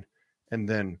fine. And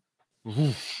then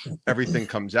everything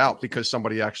comes out because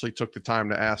somebody actually took the time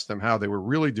to ask them how they were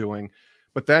really doing.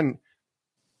 But then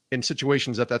in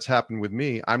situations that's happened with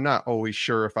me, I'm not always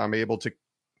sure if I'm able to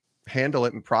handle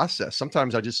it and process.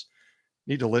 Sometimes I just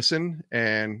need to listen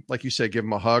and, like you say, give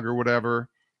them a hug or whatever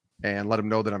and let them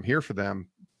know that I'm here for them.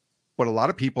 But a lot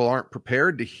of people aren't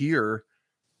prepared to hear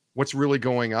what's really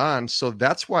going on. So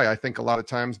that's why I think a lot of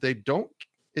times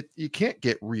you can't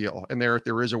get real. And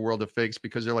there is a world of fakes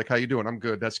because they're like, how you doing? I'm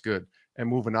good. That's good. And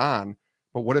moving on.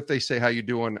 But what if they say, how you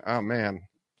doing? Oh man.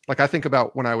 Like I think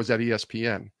about when I was at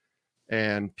ESPN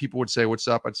and people would say, what's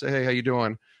up? I'd say, hey, how you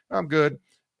doing? I'm good.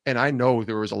 And I know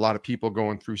there was a lot of people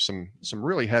going through some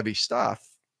really heavy stuff.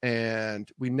 And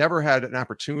we never had an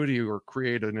opportunity or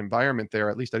create an environment there.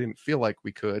 At least I didn't feel like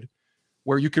we could,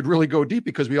 where you could really go deep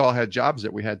because we all had jobs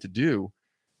that we had to do.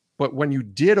 But when you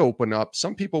did open up,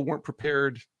 some people weren't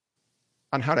prepared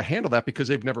on how to handle that because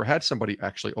they've never had somebody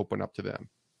actually open up to them.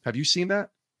 Have you seen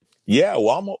that? Yeah.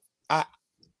 Well,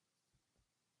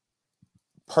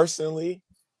 personally,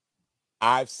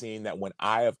 I've seen that when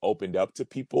I have opened up to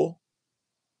people,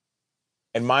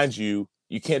 and mind you,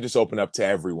 you can't just open up to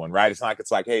everyone, right? It's not like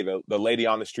it's like, hey, the lady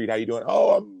on the street, how you doing?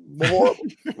 Oh, I'm horrible.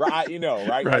 Right. Right?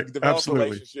 Right. Like develop Absolutely.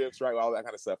 relationships, right? All that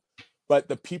kind of stuff. But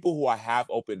the people who I have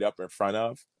opened up in front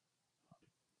of,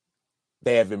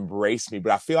 they have embraced me.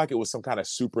 But I feel like it was some kind of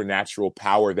supernatural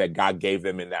power that God gave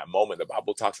them in that moment. The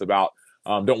Bible talks about,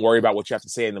 don't worry about what you have to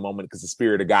say in the moment because the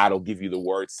Spirit of God will give you the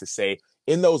words to say.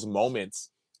 In those moments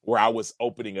where I was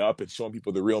opening up and showing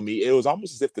people the real me, it was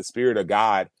almost as if the Spirit of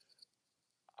God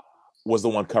was the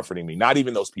one comforting me, not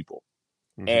even those people.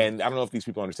 Mm-hmm. And I don't know if these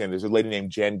people understand. There's a lady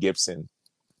named Jen Gibson,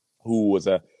 who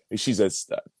she's a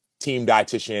team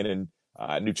dietitian and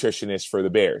nutritionist for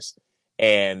the Bears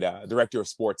and director of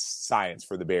sports science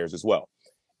for the Bears as well.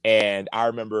 And I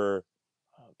remember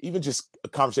even just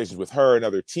conversations with her and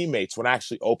other teammates when I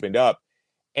actually opened up,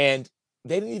 and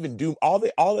they didn't even do all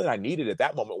that I needed at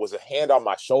that moment was a hand on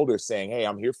my shoulder saying, hey,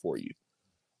 I'm here for you.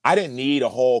 I didn't need a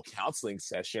whole counseling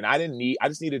session. I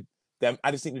just needed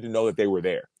to know that they were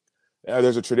there.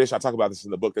 There's a tradition, I talk about this in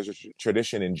the book, there's a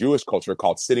tradition in Jewish culture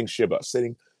called sitting Shiva.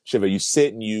 Sitting Shiva, you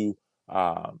sit and you,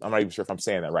 I'm not even sure if I'm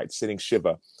saying that right, sitting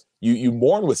Shiva. You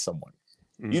mourn with someone.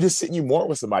 You just sit and you mourn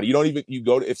with somebody. You don't even,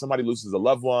 if somebody loses a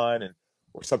loved one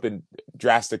or something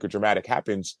drastic or dramatic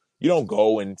happens, you don't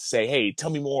go and say, hey,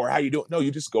 tell me more, how you doing? No, you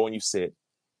just go and you sit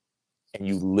and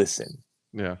you listen.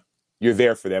 Yeah. You're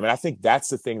there for them. And I think that's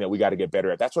the thing that we got to get better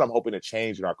at. That's what I'm hoping to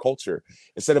change in our culture.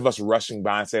 Instead of us rushing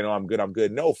by and saying, oh, I'm good, I'm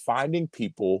good. No, finding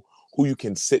people who you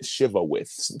can sit Shiva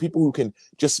with, people who can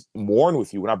just mourn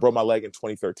with you. When I broke my leg in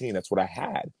 2013, that's what I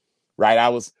had, right?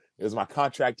 It was my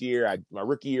contract year. My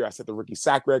rookie year, I set the rookie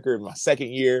sack record. My second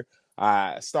year,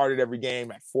 I started every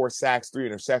game at 4 sacks, 3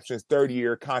 interceptions. Third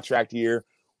year, contract year,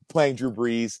 playing Drew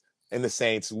Brees in the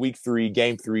Saints. Week 3,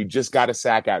 game 3, just got a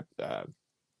sack at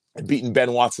beating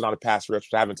Ben Watson on a pass rush.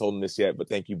 I haven't told him this yet, but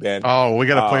thank you, Ben. Oh, we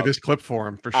got to play this clip for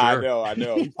him for sure. I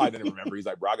know. He probably didn't remember. He's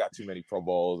like, bro, I got too many Pro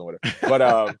Bowls and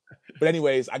whatever. But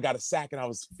anyways, I got a sack and I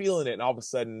was feeling it. And all of a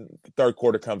sudden, the third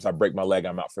quarter comes, I break my leg,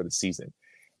 I'm out for the season.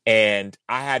 And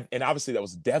obviously that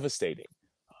was devastating.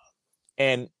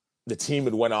 And the team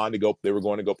had went on they were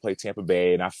going to go play Tampa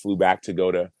Bay. And I flew back to go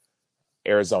to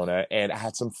Arizona. And I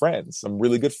had some friends, some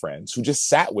really good friends who just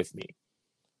sat with me.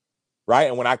 Right.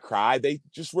 And when I cried, they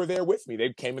just were there with me.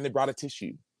 They came and they brought a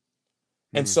tissue.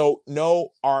 And so, no,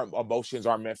 our emotions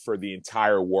aren't meant for the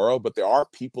entire world, but there are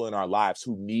people in our lives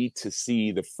who need to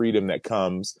see the freedom that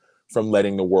comes from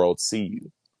letting the world see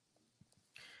you.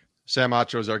 Sam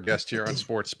Acho is our guest here on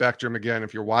Sports Spectrum. Again,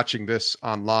 if you're watching this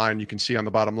online, you can see on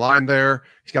the bottom line there,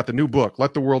 he's got the new book,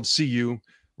 Let the World See You,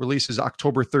 releases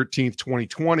October 13th,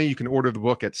 2020. You can order the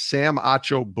book at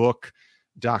samachobook.com.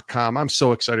 com. I'm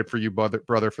so excited for you,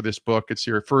 brother, for this book. It's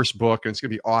your first book, and it's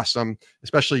going to be awesome,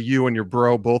 especially you and your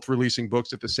bro both releasing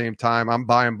books at the same time. I'm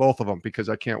buying both of them because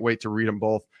I can't wait to read them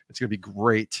both. It's going to be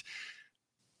great.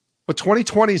 But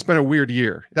 2020 has been a weird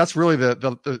year. That's really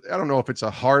the I don't know if it's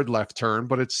a hard left turn,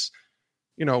 but it's,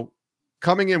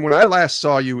 coming in. When I last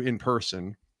saw you in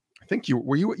person, I think you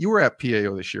were at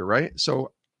PAO this year, right?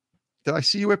 So did I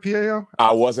see you at PAO?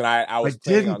 I wasn't. I was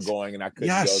planning didn't. on going, and I couldn't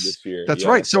go this year. That's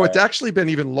right. So it's actually been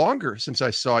even longer since I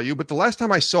saw you. But the last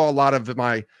time I saw a lot of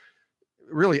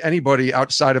really anybody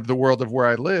outside of the world of where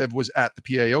I live was at the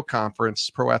PAO conference,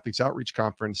 Pro Athletes Outreach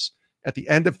Conference, at the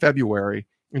end of February.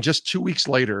 And just 2 weeks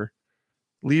later,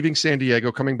 leaving San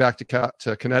Diego, coming back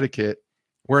to Connecticut,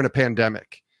 we're in a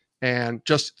pandemic. And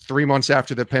just 3 months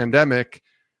after the pandemic,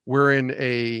 we're in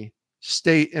a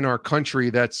state in our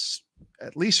country that's,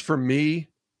 at least for me,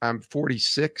 I'm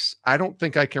 46. I don't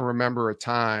think I can remember a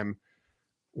time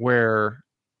where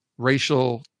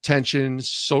racial tensions,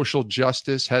 social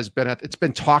justice it's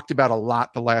been talked about a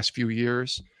lot the last few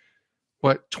years,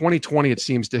 but 2020, it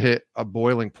seems to hit a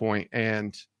boiling point.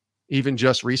 And even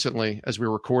just recently, as we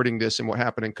were recording this and what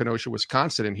happened in Kenosha,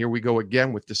 Wisconsin, and here we go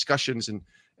again with discussions and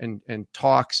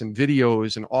talks and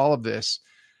videos and all of this.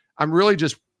 I'm really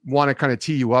just want to kind of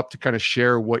tee you up to kind of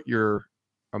share what your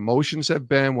emotions have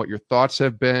been, what your thoughts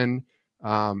have been.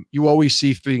 You always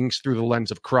see things through the lens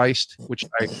of Christ, which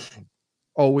I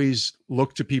always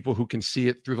look to people who can see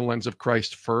it through the lens of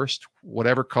Christ first,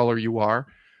 whatever color you are.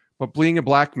 But being a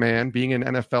Black man, being an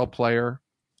NFL player,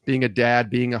 being a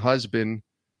dad, being a husband,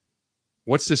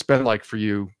 what's this been like for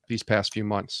you these past few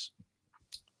months?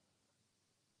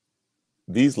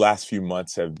 These last few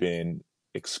months have been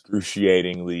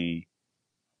excruciatingly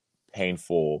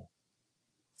painful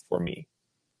for me.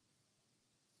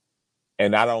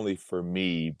 And not only for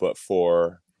me, but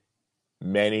for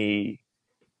many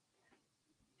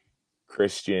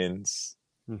Christians,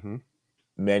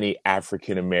 many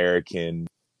African-American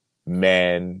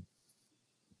men,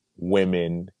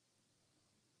 women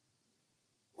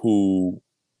who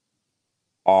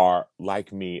are,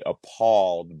 like me,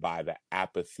 appalled by the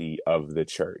apathy of the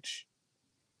church.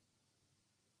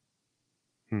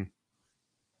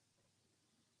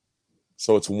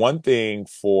 So it's one thing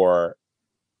for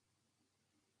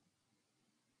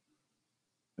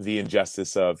the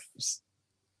injustice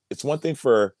it's one thing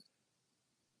for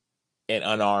an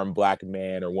unarmed Black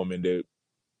man or woman to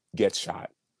get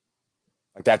shot.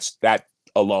 Like that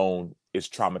alone is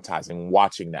traumatizing.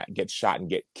 Watching that get shot and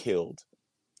get killed.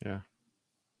 Yeah.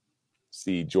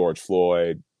 See George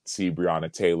Floyd, see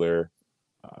Breonna Taylor,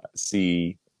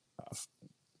 see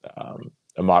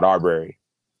Ahmaud Arbery.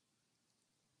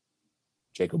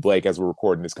 Jacob Blake, as we're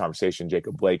recording this conversation,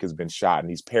 Jacob Blake has been shot and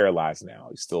he's paralyzed now.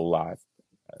 He's still alive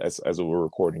as we're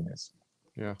recording this.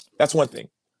 Yeah. That's one thing.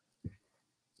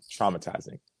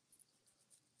 Traumatizing.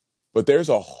 But there's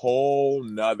a whole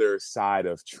nother side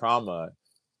of trauma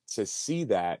to see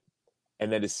that, and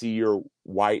then to see your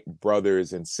white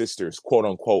brothers and sisters, quote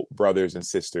unquote, brothers and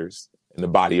sisters in the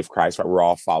body of Christ, right? We're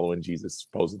all following Jesus,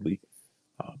 supposedly.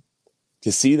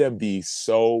 To see them be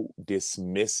so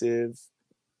dismissive,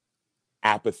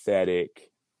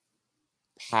 apathetic,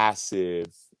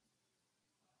 passive,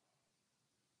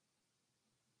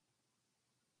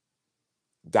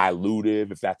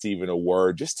 dilutive, if that's even a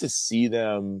word, just to see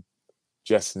them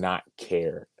just not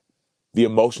care. The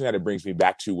emotion that it brings me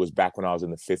back to was back when I was in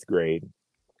the 5th grade.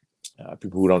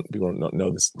 People don't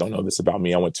know this about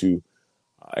me. I went to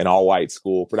an all-white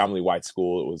school, predominantly white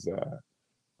school. It was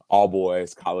all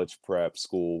boys college prep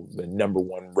school, the number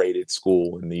 1 rated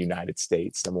school in the United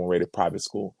States, number 1 rated private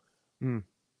school.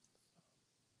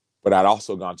 But I'd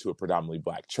also gone to a predominantly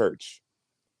Black church.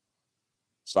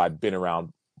 So I'd been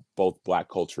around both Black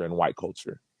culture and white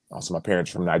culture. Also, my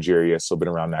parents are from Nigeria, so I've been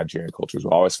around Nigerian culture as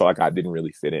well. I always felt like I didn't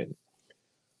really fit in.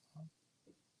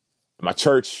 My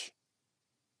church,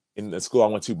 in the school I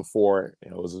went to before,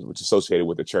 which was associated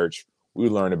with the church, we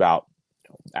would learn about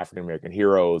African-American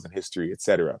heroes and history,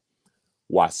 etc.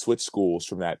 Well, I switched schools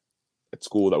from that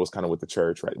school that was kind of with the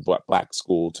church, right, Black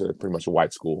school, to pretty much a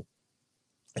white school.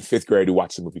 In 5th grade, we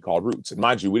watched a movie called Roots. And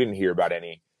mind you, we didn't hear about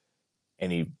any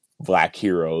Black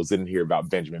heroes, didn't hear about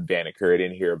Benjamin Banneker,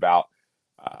 didn't hear about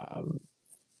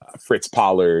Fritz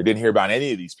Pollard, didn't hear about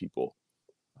any of these people.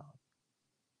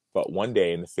 But one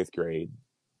day in the 5th grade,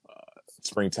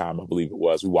 springtime, I believe it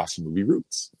was, we watched the movie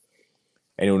Roots.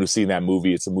 Anyone who's seen that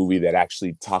movie, it's a movie that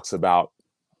actually talks about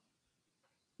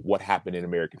what happened in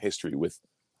American history with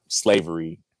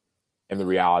slavery and the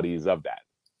realities of that.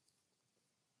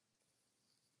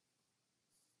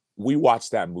 we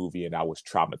watched that movie and I was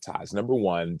traumatized. Number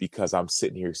one, because I'm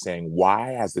sitting here saying,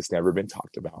 why has this never been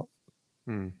talked about?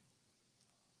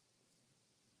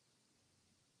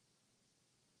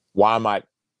 Why am I?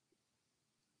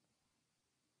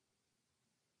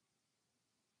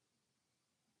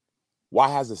 Why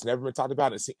has this never been talked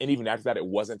about? And even after that, it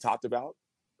wasn't talked about,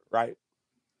 right?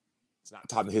 It's not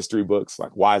taught in the history books.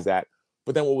 Like, why is that?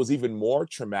 But then what was even more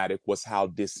traumatic was how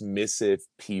dismissive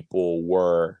people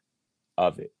were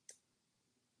of it.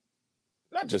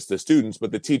 Not just the students,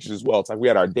 but the teachers as well. It's like we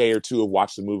had our day or two of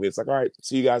watching the movie. It's like, all right,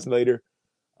 see you guys later.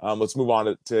 Let's move on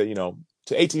to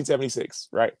 1876,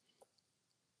 right?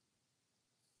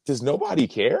 Does nobody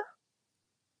care?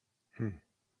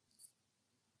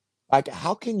 Like,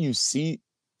 how can you see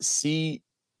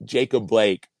Jacob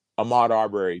Blake, Ahmaud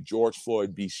Arbery, George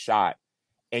Floyd be shot,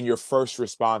 and your first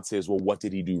response is, well, what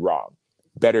did he do wrong?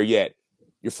 Better yet,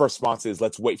 your first response is,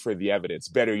 let's wait for the evidence.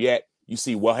 Better yet, you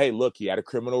see, well, hey, look, he had a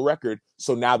criminal record,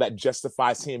 so now that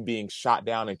justifies him being shot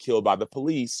down and killed by the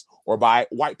police or by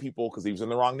white people because he was in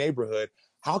the wrong neighborhood.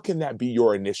 How can that be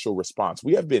your initial response?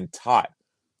 We have been taught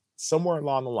somewhere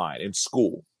along the line in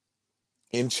school,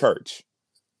 in church,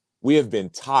 we have been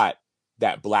taught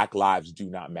that Black lives do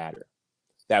not matter,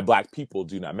 that Black people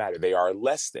do not matter. They are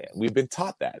less than. We've been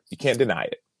taught that. You can't deny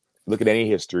it. Look at any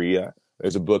history.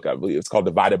 There's a book, I believe it's called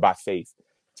Divided by Faith.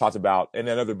 Talks about, and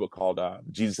another book called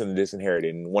Jesus and the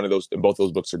Disinherited. And both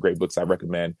those books are great books I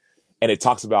recommend. And it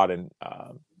talks about,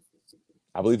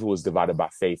 I believe it was Divided by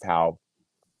Faith, how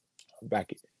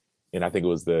back in, I think it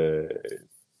was the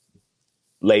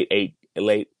late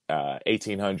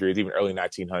 1800s, even early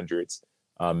 1900s,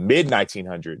 mid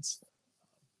 1900s,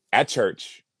 at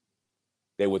church,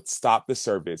 they would stop the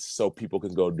service so people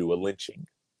could go do a lynching.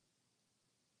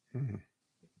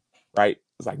 Right?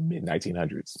 It's like mid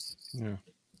 1900s. Yeah.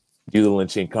 Do the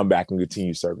lynching, come back and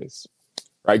continue service.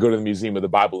 Right? Go to the Museum of the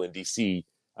Bible in DC.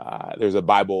 There's a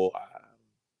Bible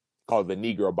called the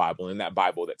Negro Bible. And in that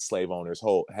Bible that slave owners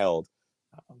held,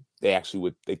 they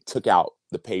took out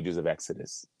the pages of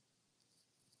Exodus.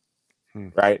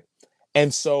 Right?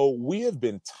 And so we have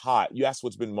been taught. You asked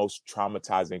what's been most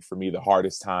traumatizing for me, the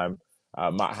hardest time,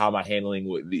 how am I handling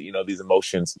with these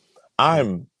emotions?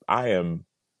 I'm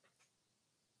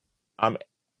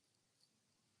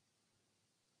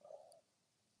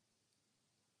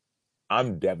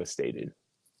devastated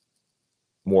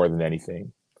more than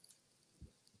anything,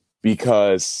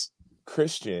 because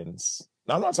Christians,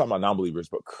 now I'm not talking about non-believers,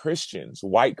 but Christians,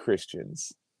 white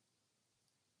Christians,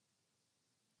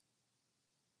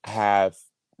 have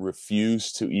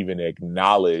refused to even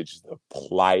acknowledge the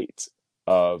plight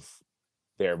of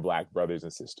their Black brothers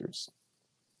and sisters.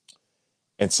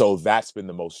 And so that's been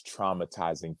the most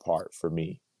traumatizing part for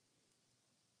me.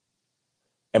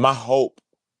 And my hope,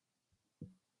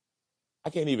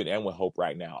 I can't even end with hope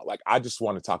right now. Like, I just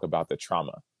want to talk about the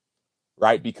trauma,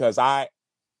 right? Because I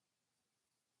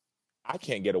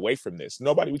can't get away from this.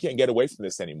 We can't get away from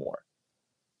this anymore,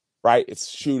 right? It's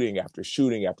shooting after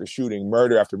shooting after shooting,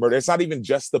 murder after murder. It's not even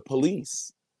just the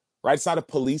police, right? It's not a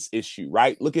police issue,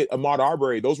 right? Look at Ahmaud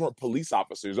Arbery. Those weren't police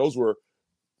officers. Those were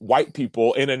white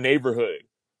people in a neighborhood.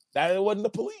 That wasn't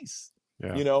the police,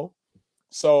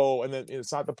 So, and then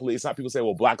it's not the police. It's not people say,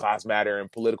 well, Black Lives Matter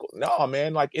and political. No,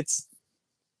 man, like it's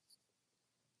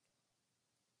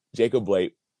Jacob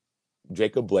Blake.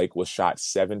 Jacob Blake was shot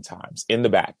 7 times in the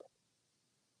back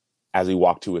as he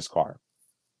walked to his car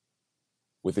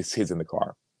with his kids in the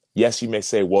car. Yes, you may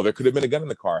say, well, there could have been a gun in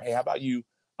the car. Hey, how about you,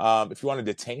 if you want to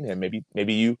detain him,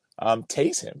 maybe you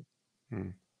tase him.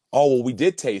 Oh, well, we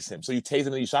did tase him. So you tased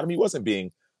him and you shot him. He wasn't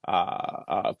being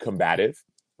combative,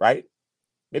 right?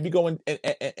 Maybe go and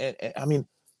I mean,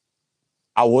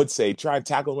 I would say try and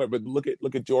tackle him, but look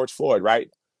at George Floyd,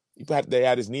 right? They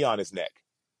had his knee on his neck.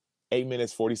 8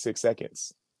 minutes, 46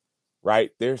 seconds,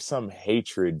 right? There's some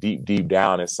hatred deep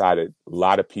down inside a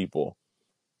lot of people.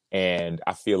 And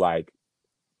I feel like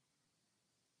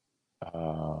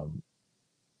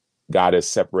God is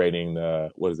separating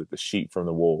the sheep from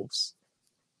the wolves.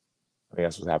 I think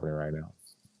that's what's happening right now.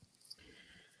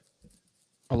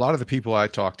 A lot of the people I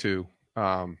talk to,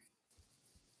 when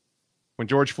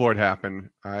George Floyd happened,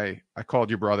 I called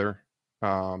your brother.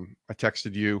 I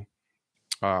texted you,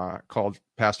 called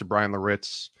Pastor Brian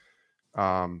Laritz,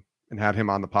 and had him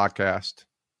on the podcast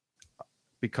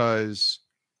because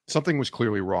something was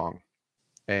clearly wrong.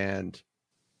 And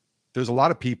there's a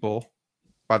lot of people,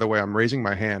 by the way, I'm raising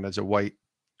my hand as a white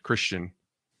Christian,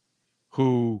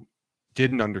 who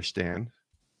didn't understand,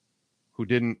 who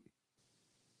didn't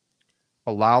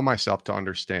allow myself to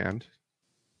understand,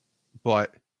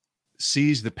 but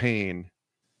sees the pain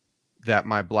that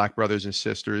my Black brothers and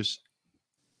sisters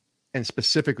and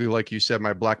specifically, like you said,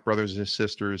 my black brothers and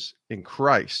sisters in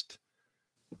Christ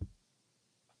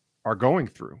are going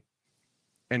through.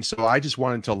 And so I just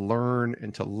wanted to learn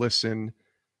and to listen,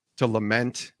 to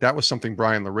lament. That was something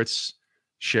Brian Laritz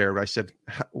shared. I said,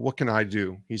 what can I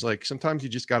do? He's like, sometimes you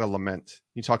just got to lament.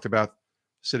 He talked about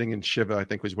sitting in Shiva, I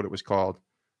think was what it was called,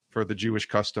 for the Jewish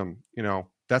custom. You know,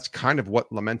 that's kind of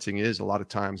what lamenting is a lot of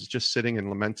times. It's just sitting and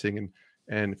lamenting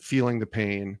and feeling the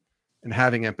pain and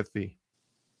having empathy.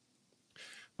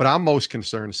 But I'm most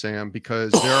concerned, Sam,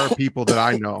 because there are people that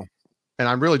I know, and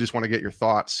I really just want to get your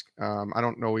thoughts. I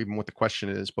don't know even what the question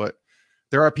is, but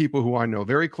there are people who I know,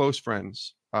 very close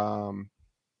friends, and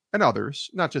others,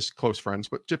 not just close friends,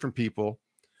 but different people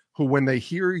who, when they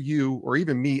hear you or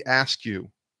even me ask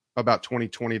you about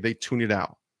 2020, they tune it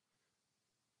out.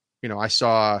 You know, I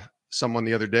saw someone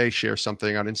the other day share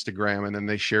something on Instagram, and then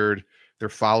they shared their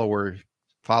followers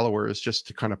just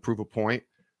to kind of prove a point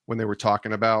when they were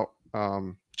talking about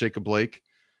Jacob Blake.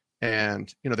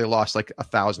 And, you know, they lost like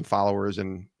 1,000 followers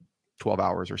in 12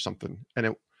 hours or something.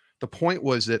 And the point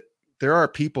was that there are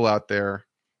people out there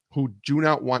who do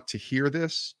not want to hear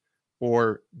this,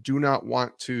 or do not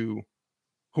want to,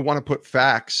 who want to put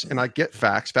facts. And I get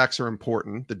facts. Facts are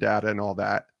important, the data and all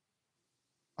that.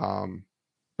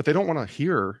 But they don't want to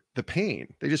hear the pain.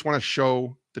 They just want to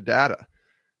show the data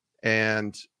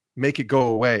and make it go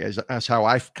away, as how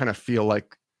I kind of feel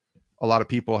like a lot of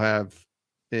people have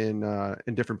in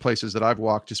different places that I've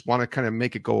walked, just want to kind of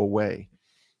make it go away.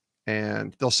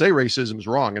 And they'll say racism is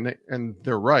wrong, and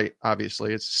they're right.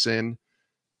 Obviously, it's sin,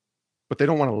 but they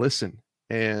don't want to listen.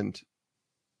 And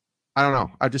I don't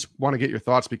know. I just want to get your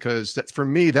thoughts, because for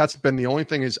me, that's been the only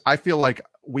thing. Is I feel like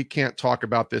we can't talk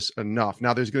about this enough.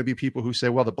 Now, there's going to be people who say,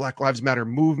 well, the Black Lives Matter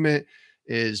movement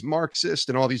is Marxist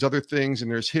and all these other things, and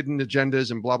there's hidden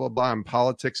agendas and blah, blah, blah, and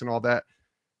politics and all that.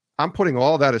 I'm putting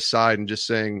all that aside and just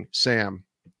saying, Sam,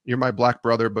 you're my black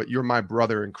brother, but you're my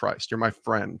brother in Christ. You're my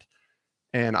friend.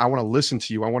 And I want to listen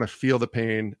to you. I want to feel the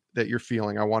pain that you're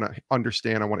feeling. I want to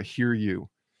understand. I want to hear you.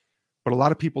 But a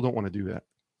lot of people don't want to do that.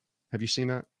 Have you seen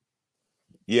that?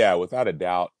 Yeah, without a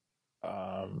doubt.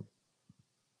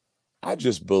 I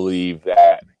just believe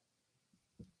that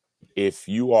if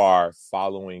you are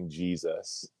following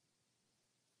Jesus,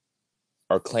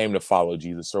 or claim to follow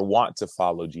Jesus, or want to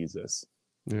follow Jesus,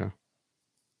 yeah,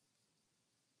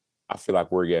 I feel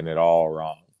like we're getting it all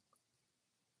wrong.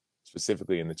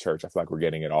 Specifically in the church, I feel like we're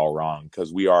getting it all wrong,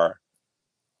 because we are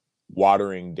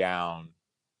watering down,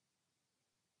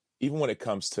 even when it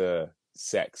comes to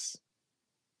sex,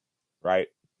 right?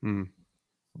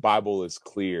 Bible is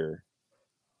clear.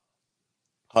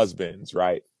 Husbands,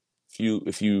 right?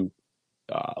 If you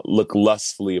look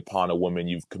lustfully upon a woman,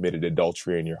 you've committed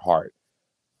adultery in your heart.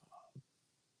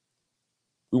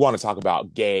 We want to talk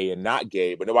about gay and not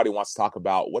gay, but nobody wants to talk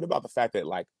about, what about the fact that,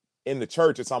 like, in the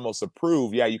church, it's almost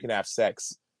approved. Yeah, you can have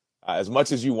sex as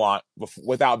much as you want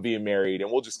without being married,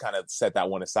 and we'll just kind of set that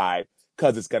one aside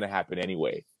because it's going to happen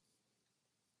anyway.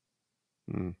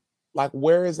 Like,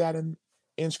 where is that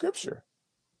in Scripture?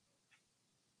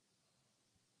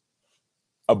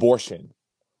 Abortion,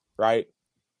 right?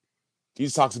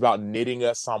 Jesus talks about knitting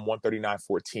us, Psalm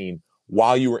 139:14.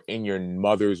 While you were in your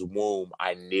mother's womb,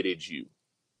 I knitted you.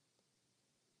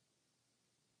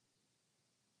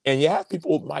 And yeah,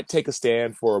 people might take a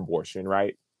stand for abortion,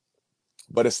 right?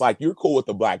 But it's like, you're cool with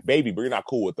the black baby, but you're not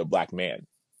cool with the black man.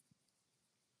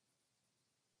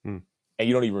 And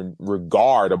you don't even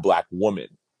regard a black woman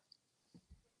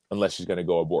unless she's going to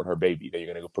go abort her baby. Then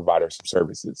you're going to go provide her some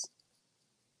services.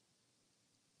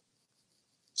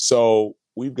 So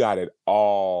we've got it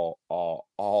all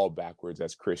backwards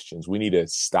as Christians. We need to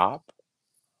stop.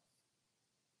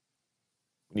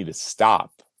 We need to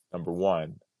stop, number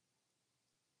one.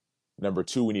 Number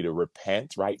two, we need to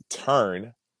repent, right?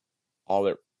 Turn. All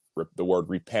that the word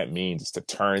repent means is to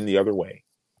turn the other way.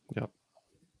 Yep.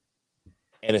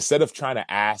 And instead of trying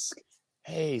to ask,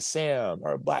 hey, Sam,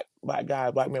 or black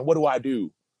guy, black man, what do I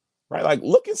do? Right? Like,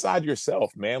 look inside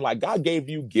yourself, man. Like, God gave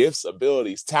you gifts,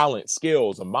 abilities, talent,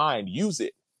 skills, a mind. Use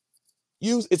it.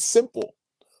 It's simple.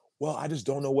 Well, I just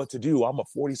don't know what to do. I'm a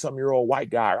 40-something-year-old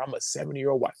white guy, or I'm a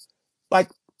 70-year-old white. Like,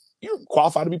 you're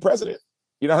qualified to be president.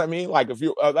 You know what I mean? Like, if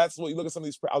you that's what you look at some of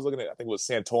these. I was looking at, I think it was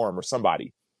Santorum or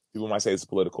somebody. People might say it's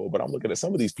political, but I'm looking at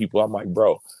some of these people. I'm like,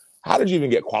 bro, how did you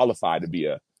even get qualified to be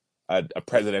a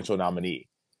presidential nominee?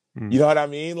 You know what I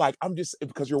mean? Like, I'm just,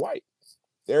 because you're white.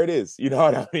 There it is. You know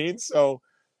what I mean? So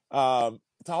to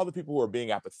all the people who are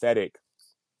being apathetic,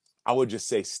 I would just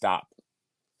say, stop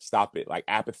it. Like,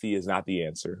 apathy is not the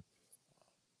answer.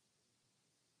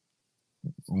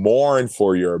 Mourn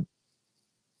for your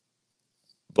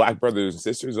Black brothers and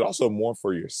sisters, and also mourn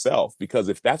for yourself, because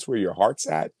if that's where your heart's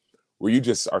at, where you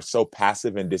just are so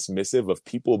passive and dismissive of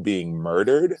people being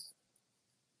murdered,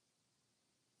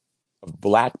 of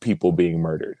Black people being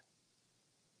murdered,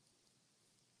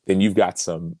 then you've got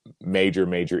some major,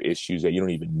 major issues that you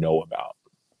don't even know about.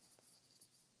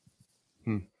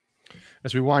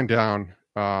 As we wind down,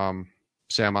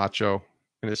 Sam Acho,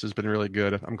 and this has been really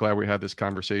good. I'm glad we had this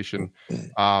conversation.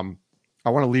 I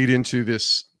want to lead into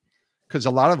this because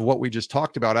a lot of what we just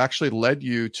talked about actually led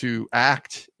you to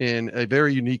act in a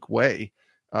very unique way.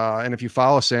 And if you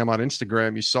follow Sam on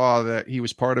Instagram, you saw that he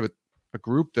was part of a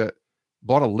group that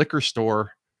bought a liquor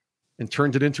store and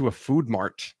turned it into a food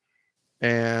mart.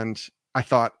 And I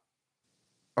thought,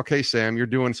 okay, Sam, you're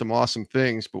doing some awesome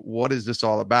things, but what is this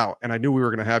all about? And I knew we were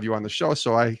going to have you on the show.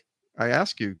 So I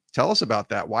asked you, tell us about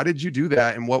that. Why did you do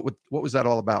that? And what was that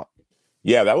all about?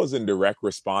 Yeah, that was in direct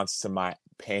response to my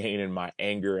pain and my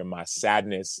anger and my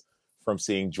sadness from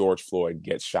seeing George Floyd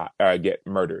get shot, get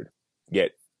murdered,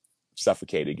 get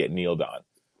suffocated, get knelt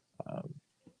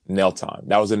on.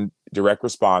 That was in direct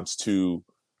response to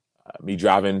me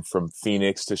driving from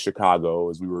Phoenix to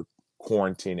Chicago as we were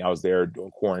quarantining. I was there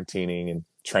doing quarantining and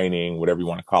training, whatever you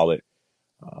want to call it.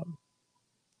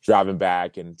 Driving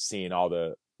back and seeing all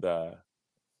the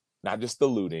not just the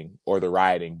looting or the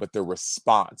rioting, but the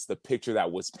response, the picture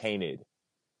that was painted,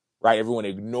 right? Everyone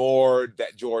ignored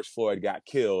that George Floyd got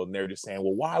killed. And they're just saying,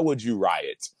 well, why would you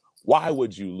riot? Why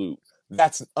would you loot?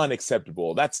 That's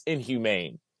unacceptable. That's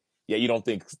inhumane. Yeah, you don't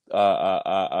think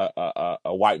a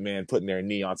white man putting their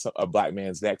knee on a Black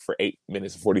man's neck for 8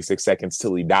 minutes and 46 seconds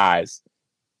till he dies,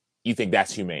 you think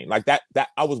that's humane. Like that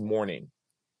I was mourning.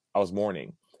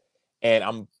 And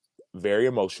I'm very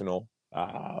emotional.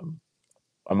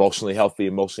 Emotionally healthy,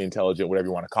 emotionally intelligent, whatever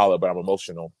you want to call it, but I'm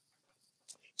emotional.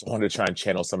 So I wanted to try and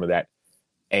channel some of that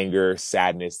anger,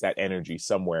 sadness, that energy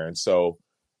somewhere. And so,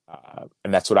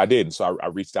 and that's what I did. And so I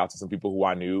reached out to some people who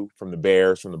I knew from the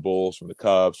Bears, from the Bulls, from the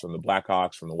Cubs, from the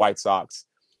Blackhawks, from the White Sox.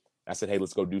 I said, hey,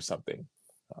 let's go do something.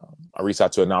 I reached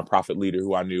out to a nonprofit leader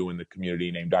who I knew in the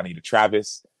community named Donita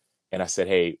Travis. And I said,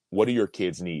 hey, what do your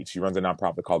kids need? She runs a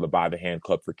nonprofit called the By the Hand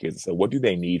Club for Kids. I said, what do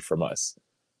they need from us?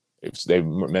 They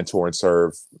mentor and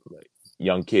serve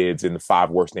young kids in the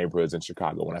 5 worst neighborhoods in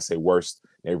Chicago. When I say worst,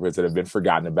 neighborhoods that have been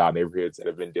forgotten about, neighborhoods that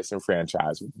have been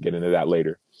disenfranchised. We can get into that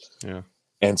later. Yeah.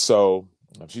 And so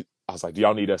I was like, do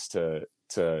y'all need us to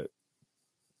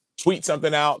tweet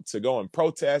something out, to go and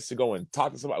protest, to go and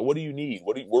talk to somebody? What do you need?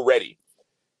 We're ready.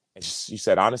 And she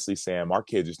said, honestly, Sam, our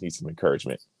kids just need some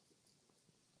encouragement.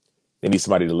 They need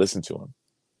somebody to listen to them.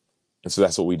 And so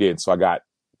that's what we did. So I got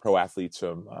pro athletes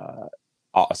from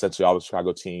essentially all the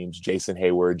Chicago teams, Jason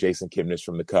Hayward, Jason Kipnis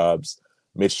from the Cubs,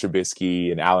 Mitch Trubisky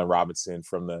and Allen Robinson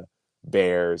from the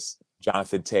Bears,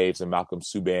 Jonathan Taves and Malcolm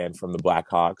Subban from the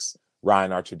Blackhawks,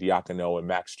 Ryan Arcidiacono and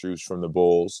Max Strus from the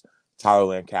Bulls, Tyler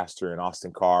Lancaster and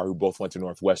Austin Carr, who both went to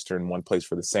Northwestern, one plays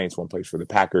for the Saints, one plays for the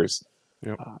Packers.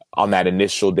 Yep. On that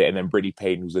initial day. And then Brittany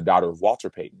Payton, who's the daughter of Walter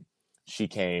Payton. She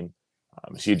came.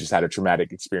 She had just had a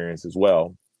traumatic experience as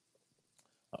well.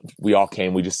 We all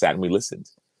came. We just sat and we listened.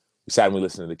 We sat and we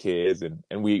listened to the kids,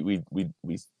 and we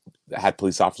had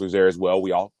police officers there as well.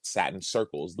 We all sat in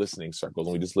circles, listening circles,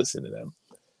 and we just listened to them.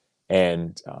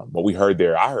 And what we heard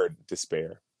there, I heard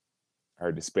despair. I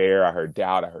heard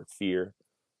doubt. I heard fear.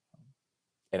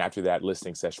 And after that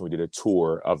listening session, we did a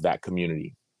tour of that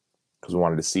community because we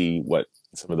wanted to see what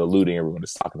some of the looting everyone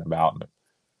was talking about. And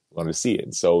we wanted to see it.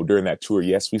 And so during that tour,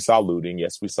 yes, we saw looting.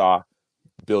 Yes, we saw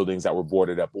buildings that were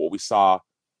boarded up. But what we saw,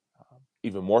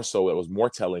 even more so, it was more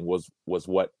telling was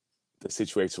what the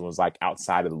situation was like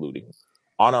outside of the looting.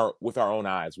 With our own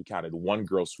eyes, we counted 1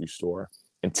 grocery store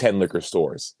and 10 liquor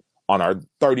stores on our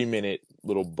 30-minute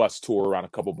little bus tour around a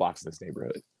couple blocks in this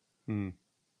neighborhood. Mm.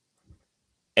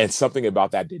 And something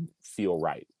about that didn't feel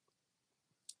right.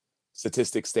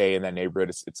 Statistics say in that neighborhood,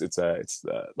 it's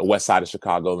the west side of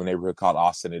Chicago, the neighborhood called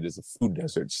Austin. It is a food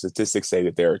desert. Statistics say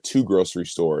that there are 2 grocery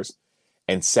stores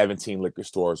and 17 liquor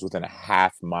stores within a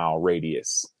half-mile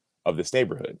radius of this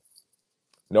neighborhood.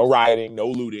 No rioting, no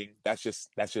looting. That's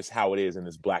just how it is in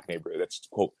this Black neighborhood. That's,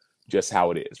 quote, just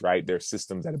how it is, right? There's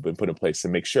systems that have been put in place to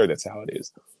make sure that's how it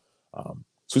is. So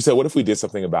we said, what if we did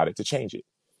something about it to change it?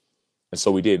 And so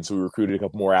we did. And so we recruited a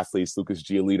couple more athletes, Lucas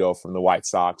Giolito from the White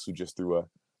Sox, who just threw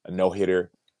a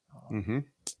no-hitter. Who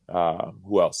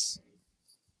else?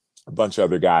 A bunch of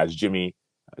other guys. Jimmy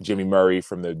Murray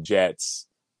from the Jets,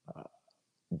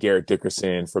 Garrett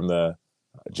Dickerson from the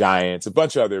Giants, a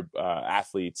bunch of other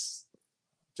athletes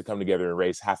to come together and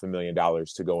raise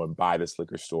 $500,000 to go and buy this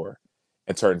liquor store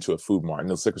and turn it into a food mart. And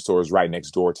this liquor store is right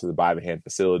next door to the By the Hand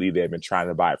facility. They had been trying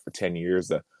to buy it for 10 years.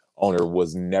 The owner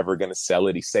was never going to sell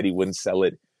it. He said he wouldn't sell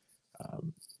it,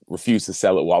 refused to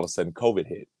sell it while all of a sudden COVID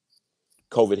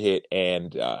hit,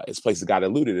 and his place got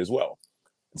diluted as well.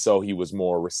 And so he was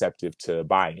more receptive to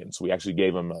buying it. So we actually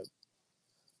gave him an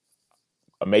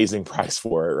amazing price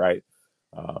for it, right?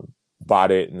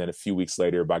 Bought it, and then a few weeks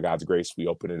later, by God's grace, we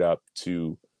opened it up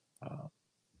to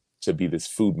be this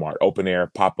food mart, open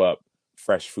air, pop-up,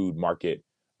 fresh food market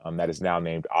that is now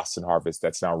named Austin Harvest.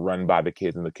 That's now run by the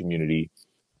kids in the community.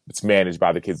 It's managed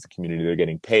by the kids in the community. They're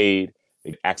getting paid.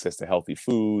 They get access to healthy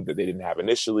food that they didn't have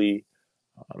initially.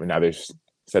 And now there's,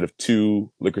 instead of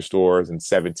 2 grocery stores and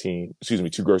 17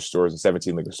 liquor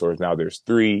stores, now there's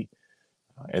 3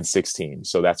 and 16.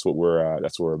 So that's what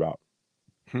we're about.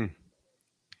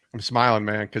 I'm smiling,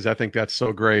 man, because I think that's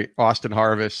so great. Austin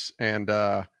Harvest. And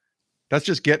that's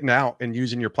just getting out and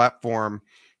using your platform.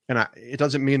 And it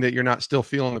doesn't mean that you're not still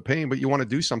feeling the pain, but you want to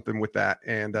do something with that.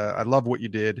 And I love what you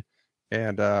did.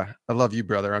 And I love you,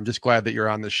 brother. I'm just glad that you're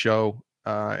on this show.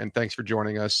 And thanks for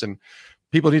joining us. And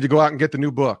people need to go out and get the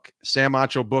new book.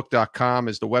 SamAchoBook.com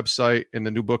is the website. And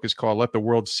the new book is called Let the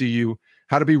World See You: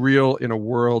 How to Be Real in a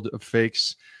World of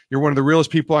Fakes. You're one of the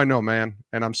realest people I know, man.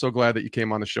 And I'm so glad that you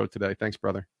came on the show today. Thanks,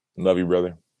 brother. Love you,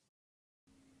 brother.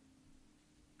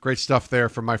 Great stuff there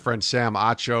from my friend Sam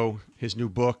Acho. His new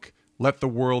book, Let the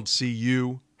World See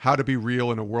You: How to Be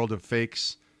Real in a World of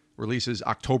Fakes, releases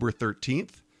October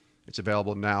 13th. It's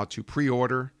available now to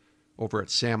pre-order over at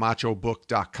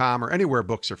SamAchoBook.com or anywhere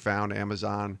books are found,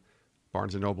 Amazon,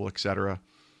 Barnes & Noble, etc.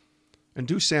 And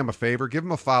do Sam a favor. Give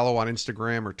him a follow on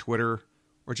Instagram or Twitter,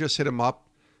 or just hit him up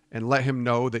and let him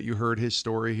know that you heard his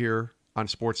story here on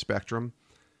Sports Spectrum.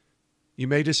 You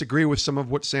may disagree with some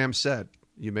of what Sam said.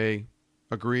 You may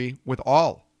agree with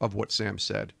all of what Sam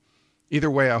said. Either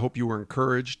way, I hope you were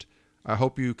encouraged. I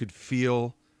hope you could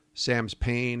feel Sam's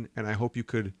pain, and I hope you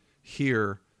could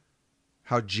hear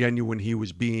how genuine he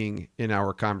was being in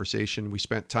our conversation. We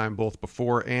spent time both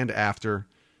before and after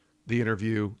the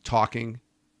interview talking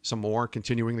some more,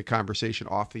 continuing the conversation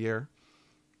off the air.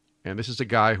 And this is a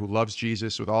guy who loves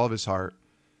Jesus with all of his heart.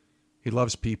 He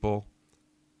loves people,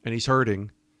 and he's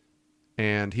hurting,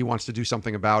 and he wants to do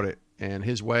something about it. And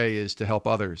his way is to help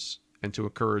others and to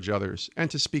encourage others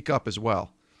and to speak up as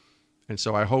well. And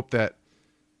so I hope that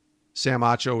Sam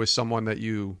Acho is someone that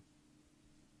you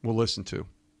will listen to.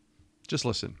 Just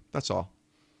listen. That's all.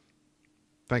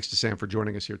 Thanks to Sam for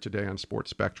joining us here today on Sports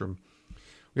Spectrum.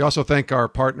 We also thank our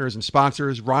partners and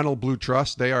sponsors, Ronald Blue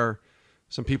Trust. They are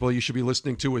some people you should be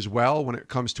listening to as well when it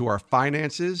comes to our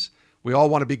finances. We all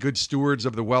want to be good stewards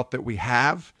of the wealth that we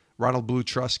have. Ronald Blue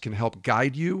Trust can help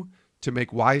guide you to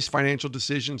make wise financial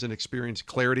decisions and experience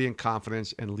clarity and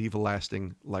confidence and leave a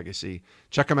lasting legacy.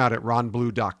 Check them out at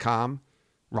ronblue.com,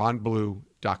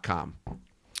 ronblue.com.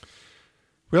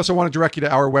 We also want to direct you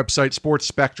to our website,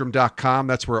 sportsspectrum.com.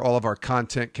 That's where all of our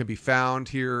content can be found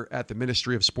here at the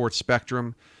Ministry of Sports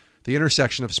Spectrum, the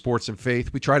intersection of sports and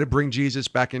faith. We try to bring Jesus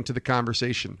back into the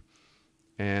conversation.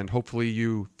 And hopefully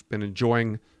you've been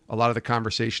enjoying a lot of the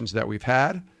conversations that we've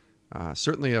had.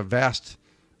 Certainly a vast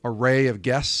array of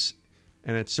guests.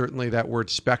 And it's certainly that word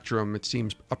spectrum. It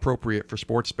seems appropriate for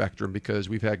Sports Spectrum because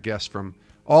we've had guests from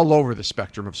all over the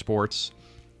spectrum of sports.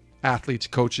 Athletes,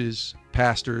 coaches,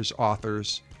 pastors,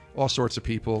 authors, all sorts of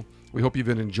people. We hope you've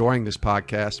been enjoying this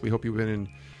podcast. We hope you've been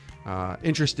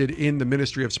interested in the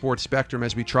Ministry of Sports Spectrum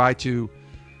as we try to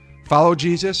follow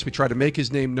Jesus. We try to make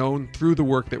his name known through the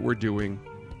work that we're doing,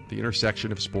 the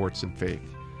intersection of sports and faith.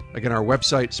 Again, our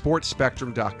website,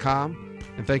 sportsspectrum.com.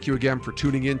 And thank you again for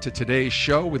tuning in to today's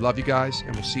show. We love you guys,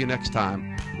 and we'll see you next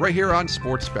time right here on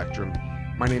Sports Spectrum.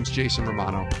 My name's Jason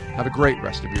Romano. Have a great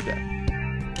rest of your day.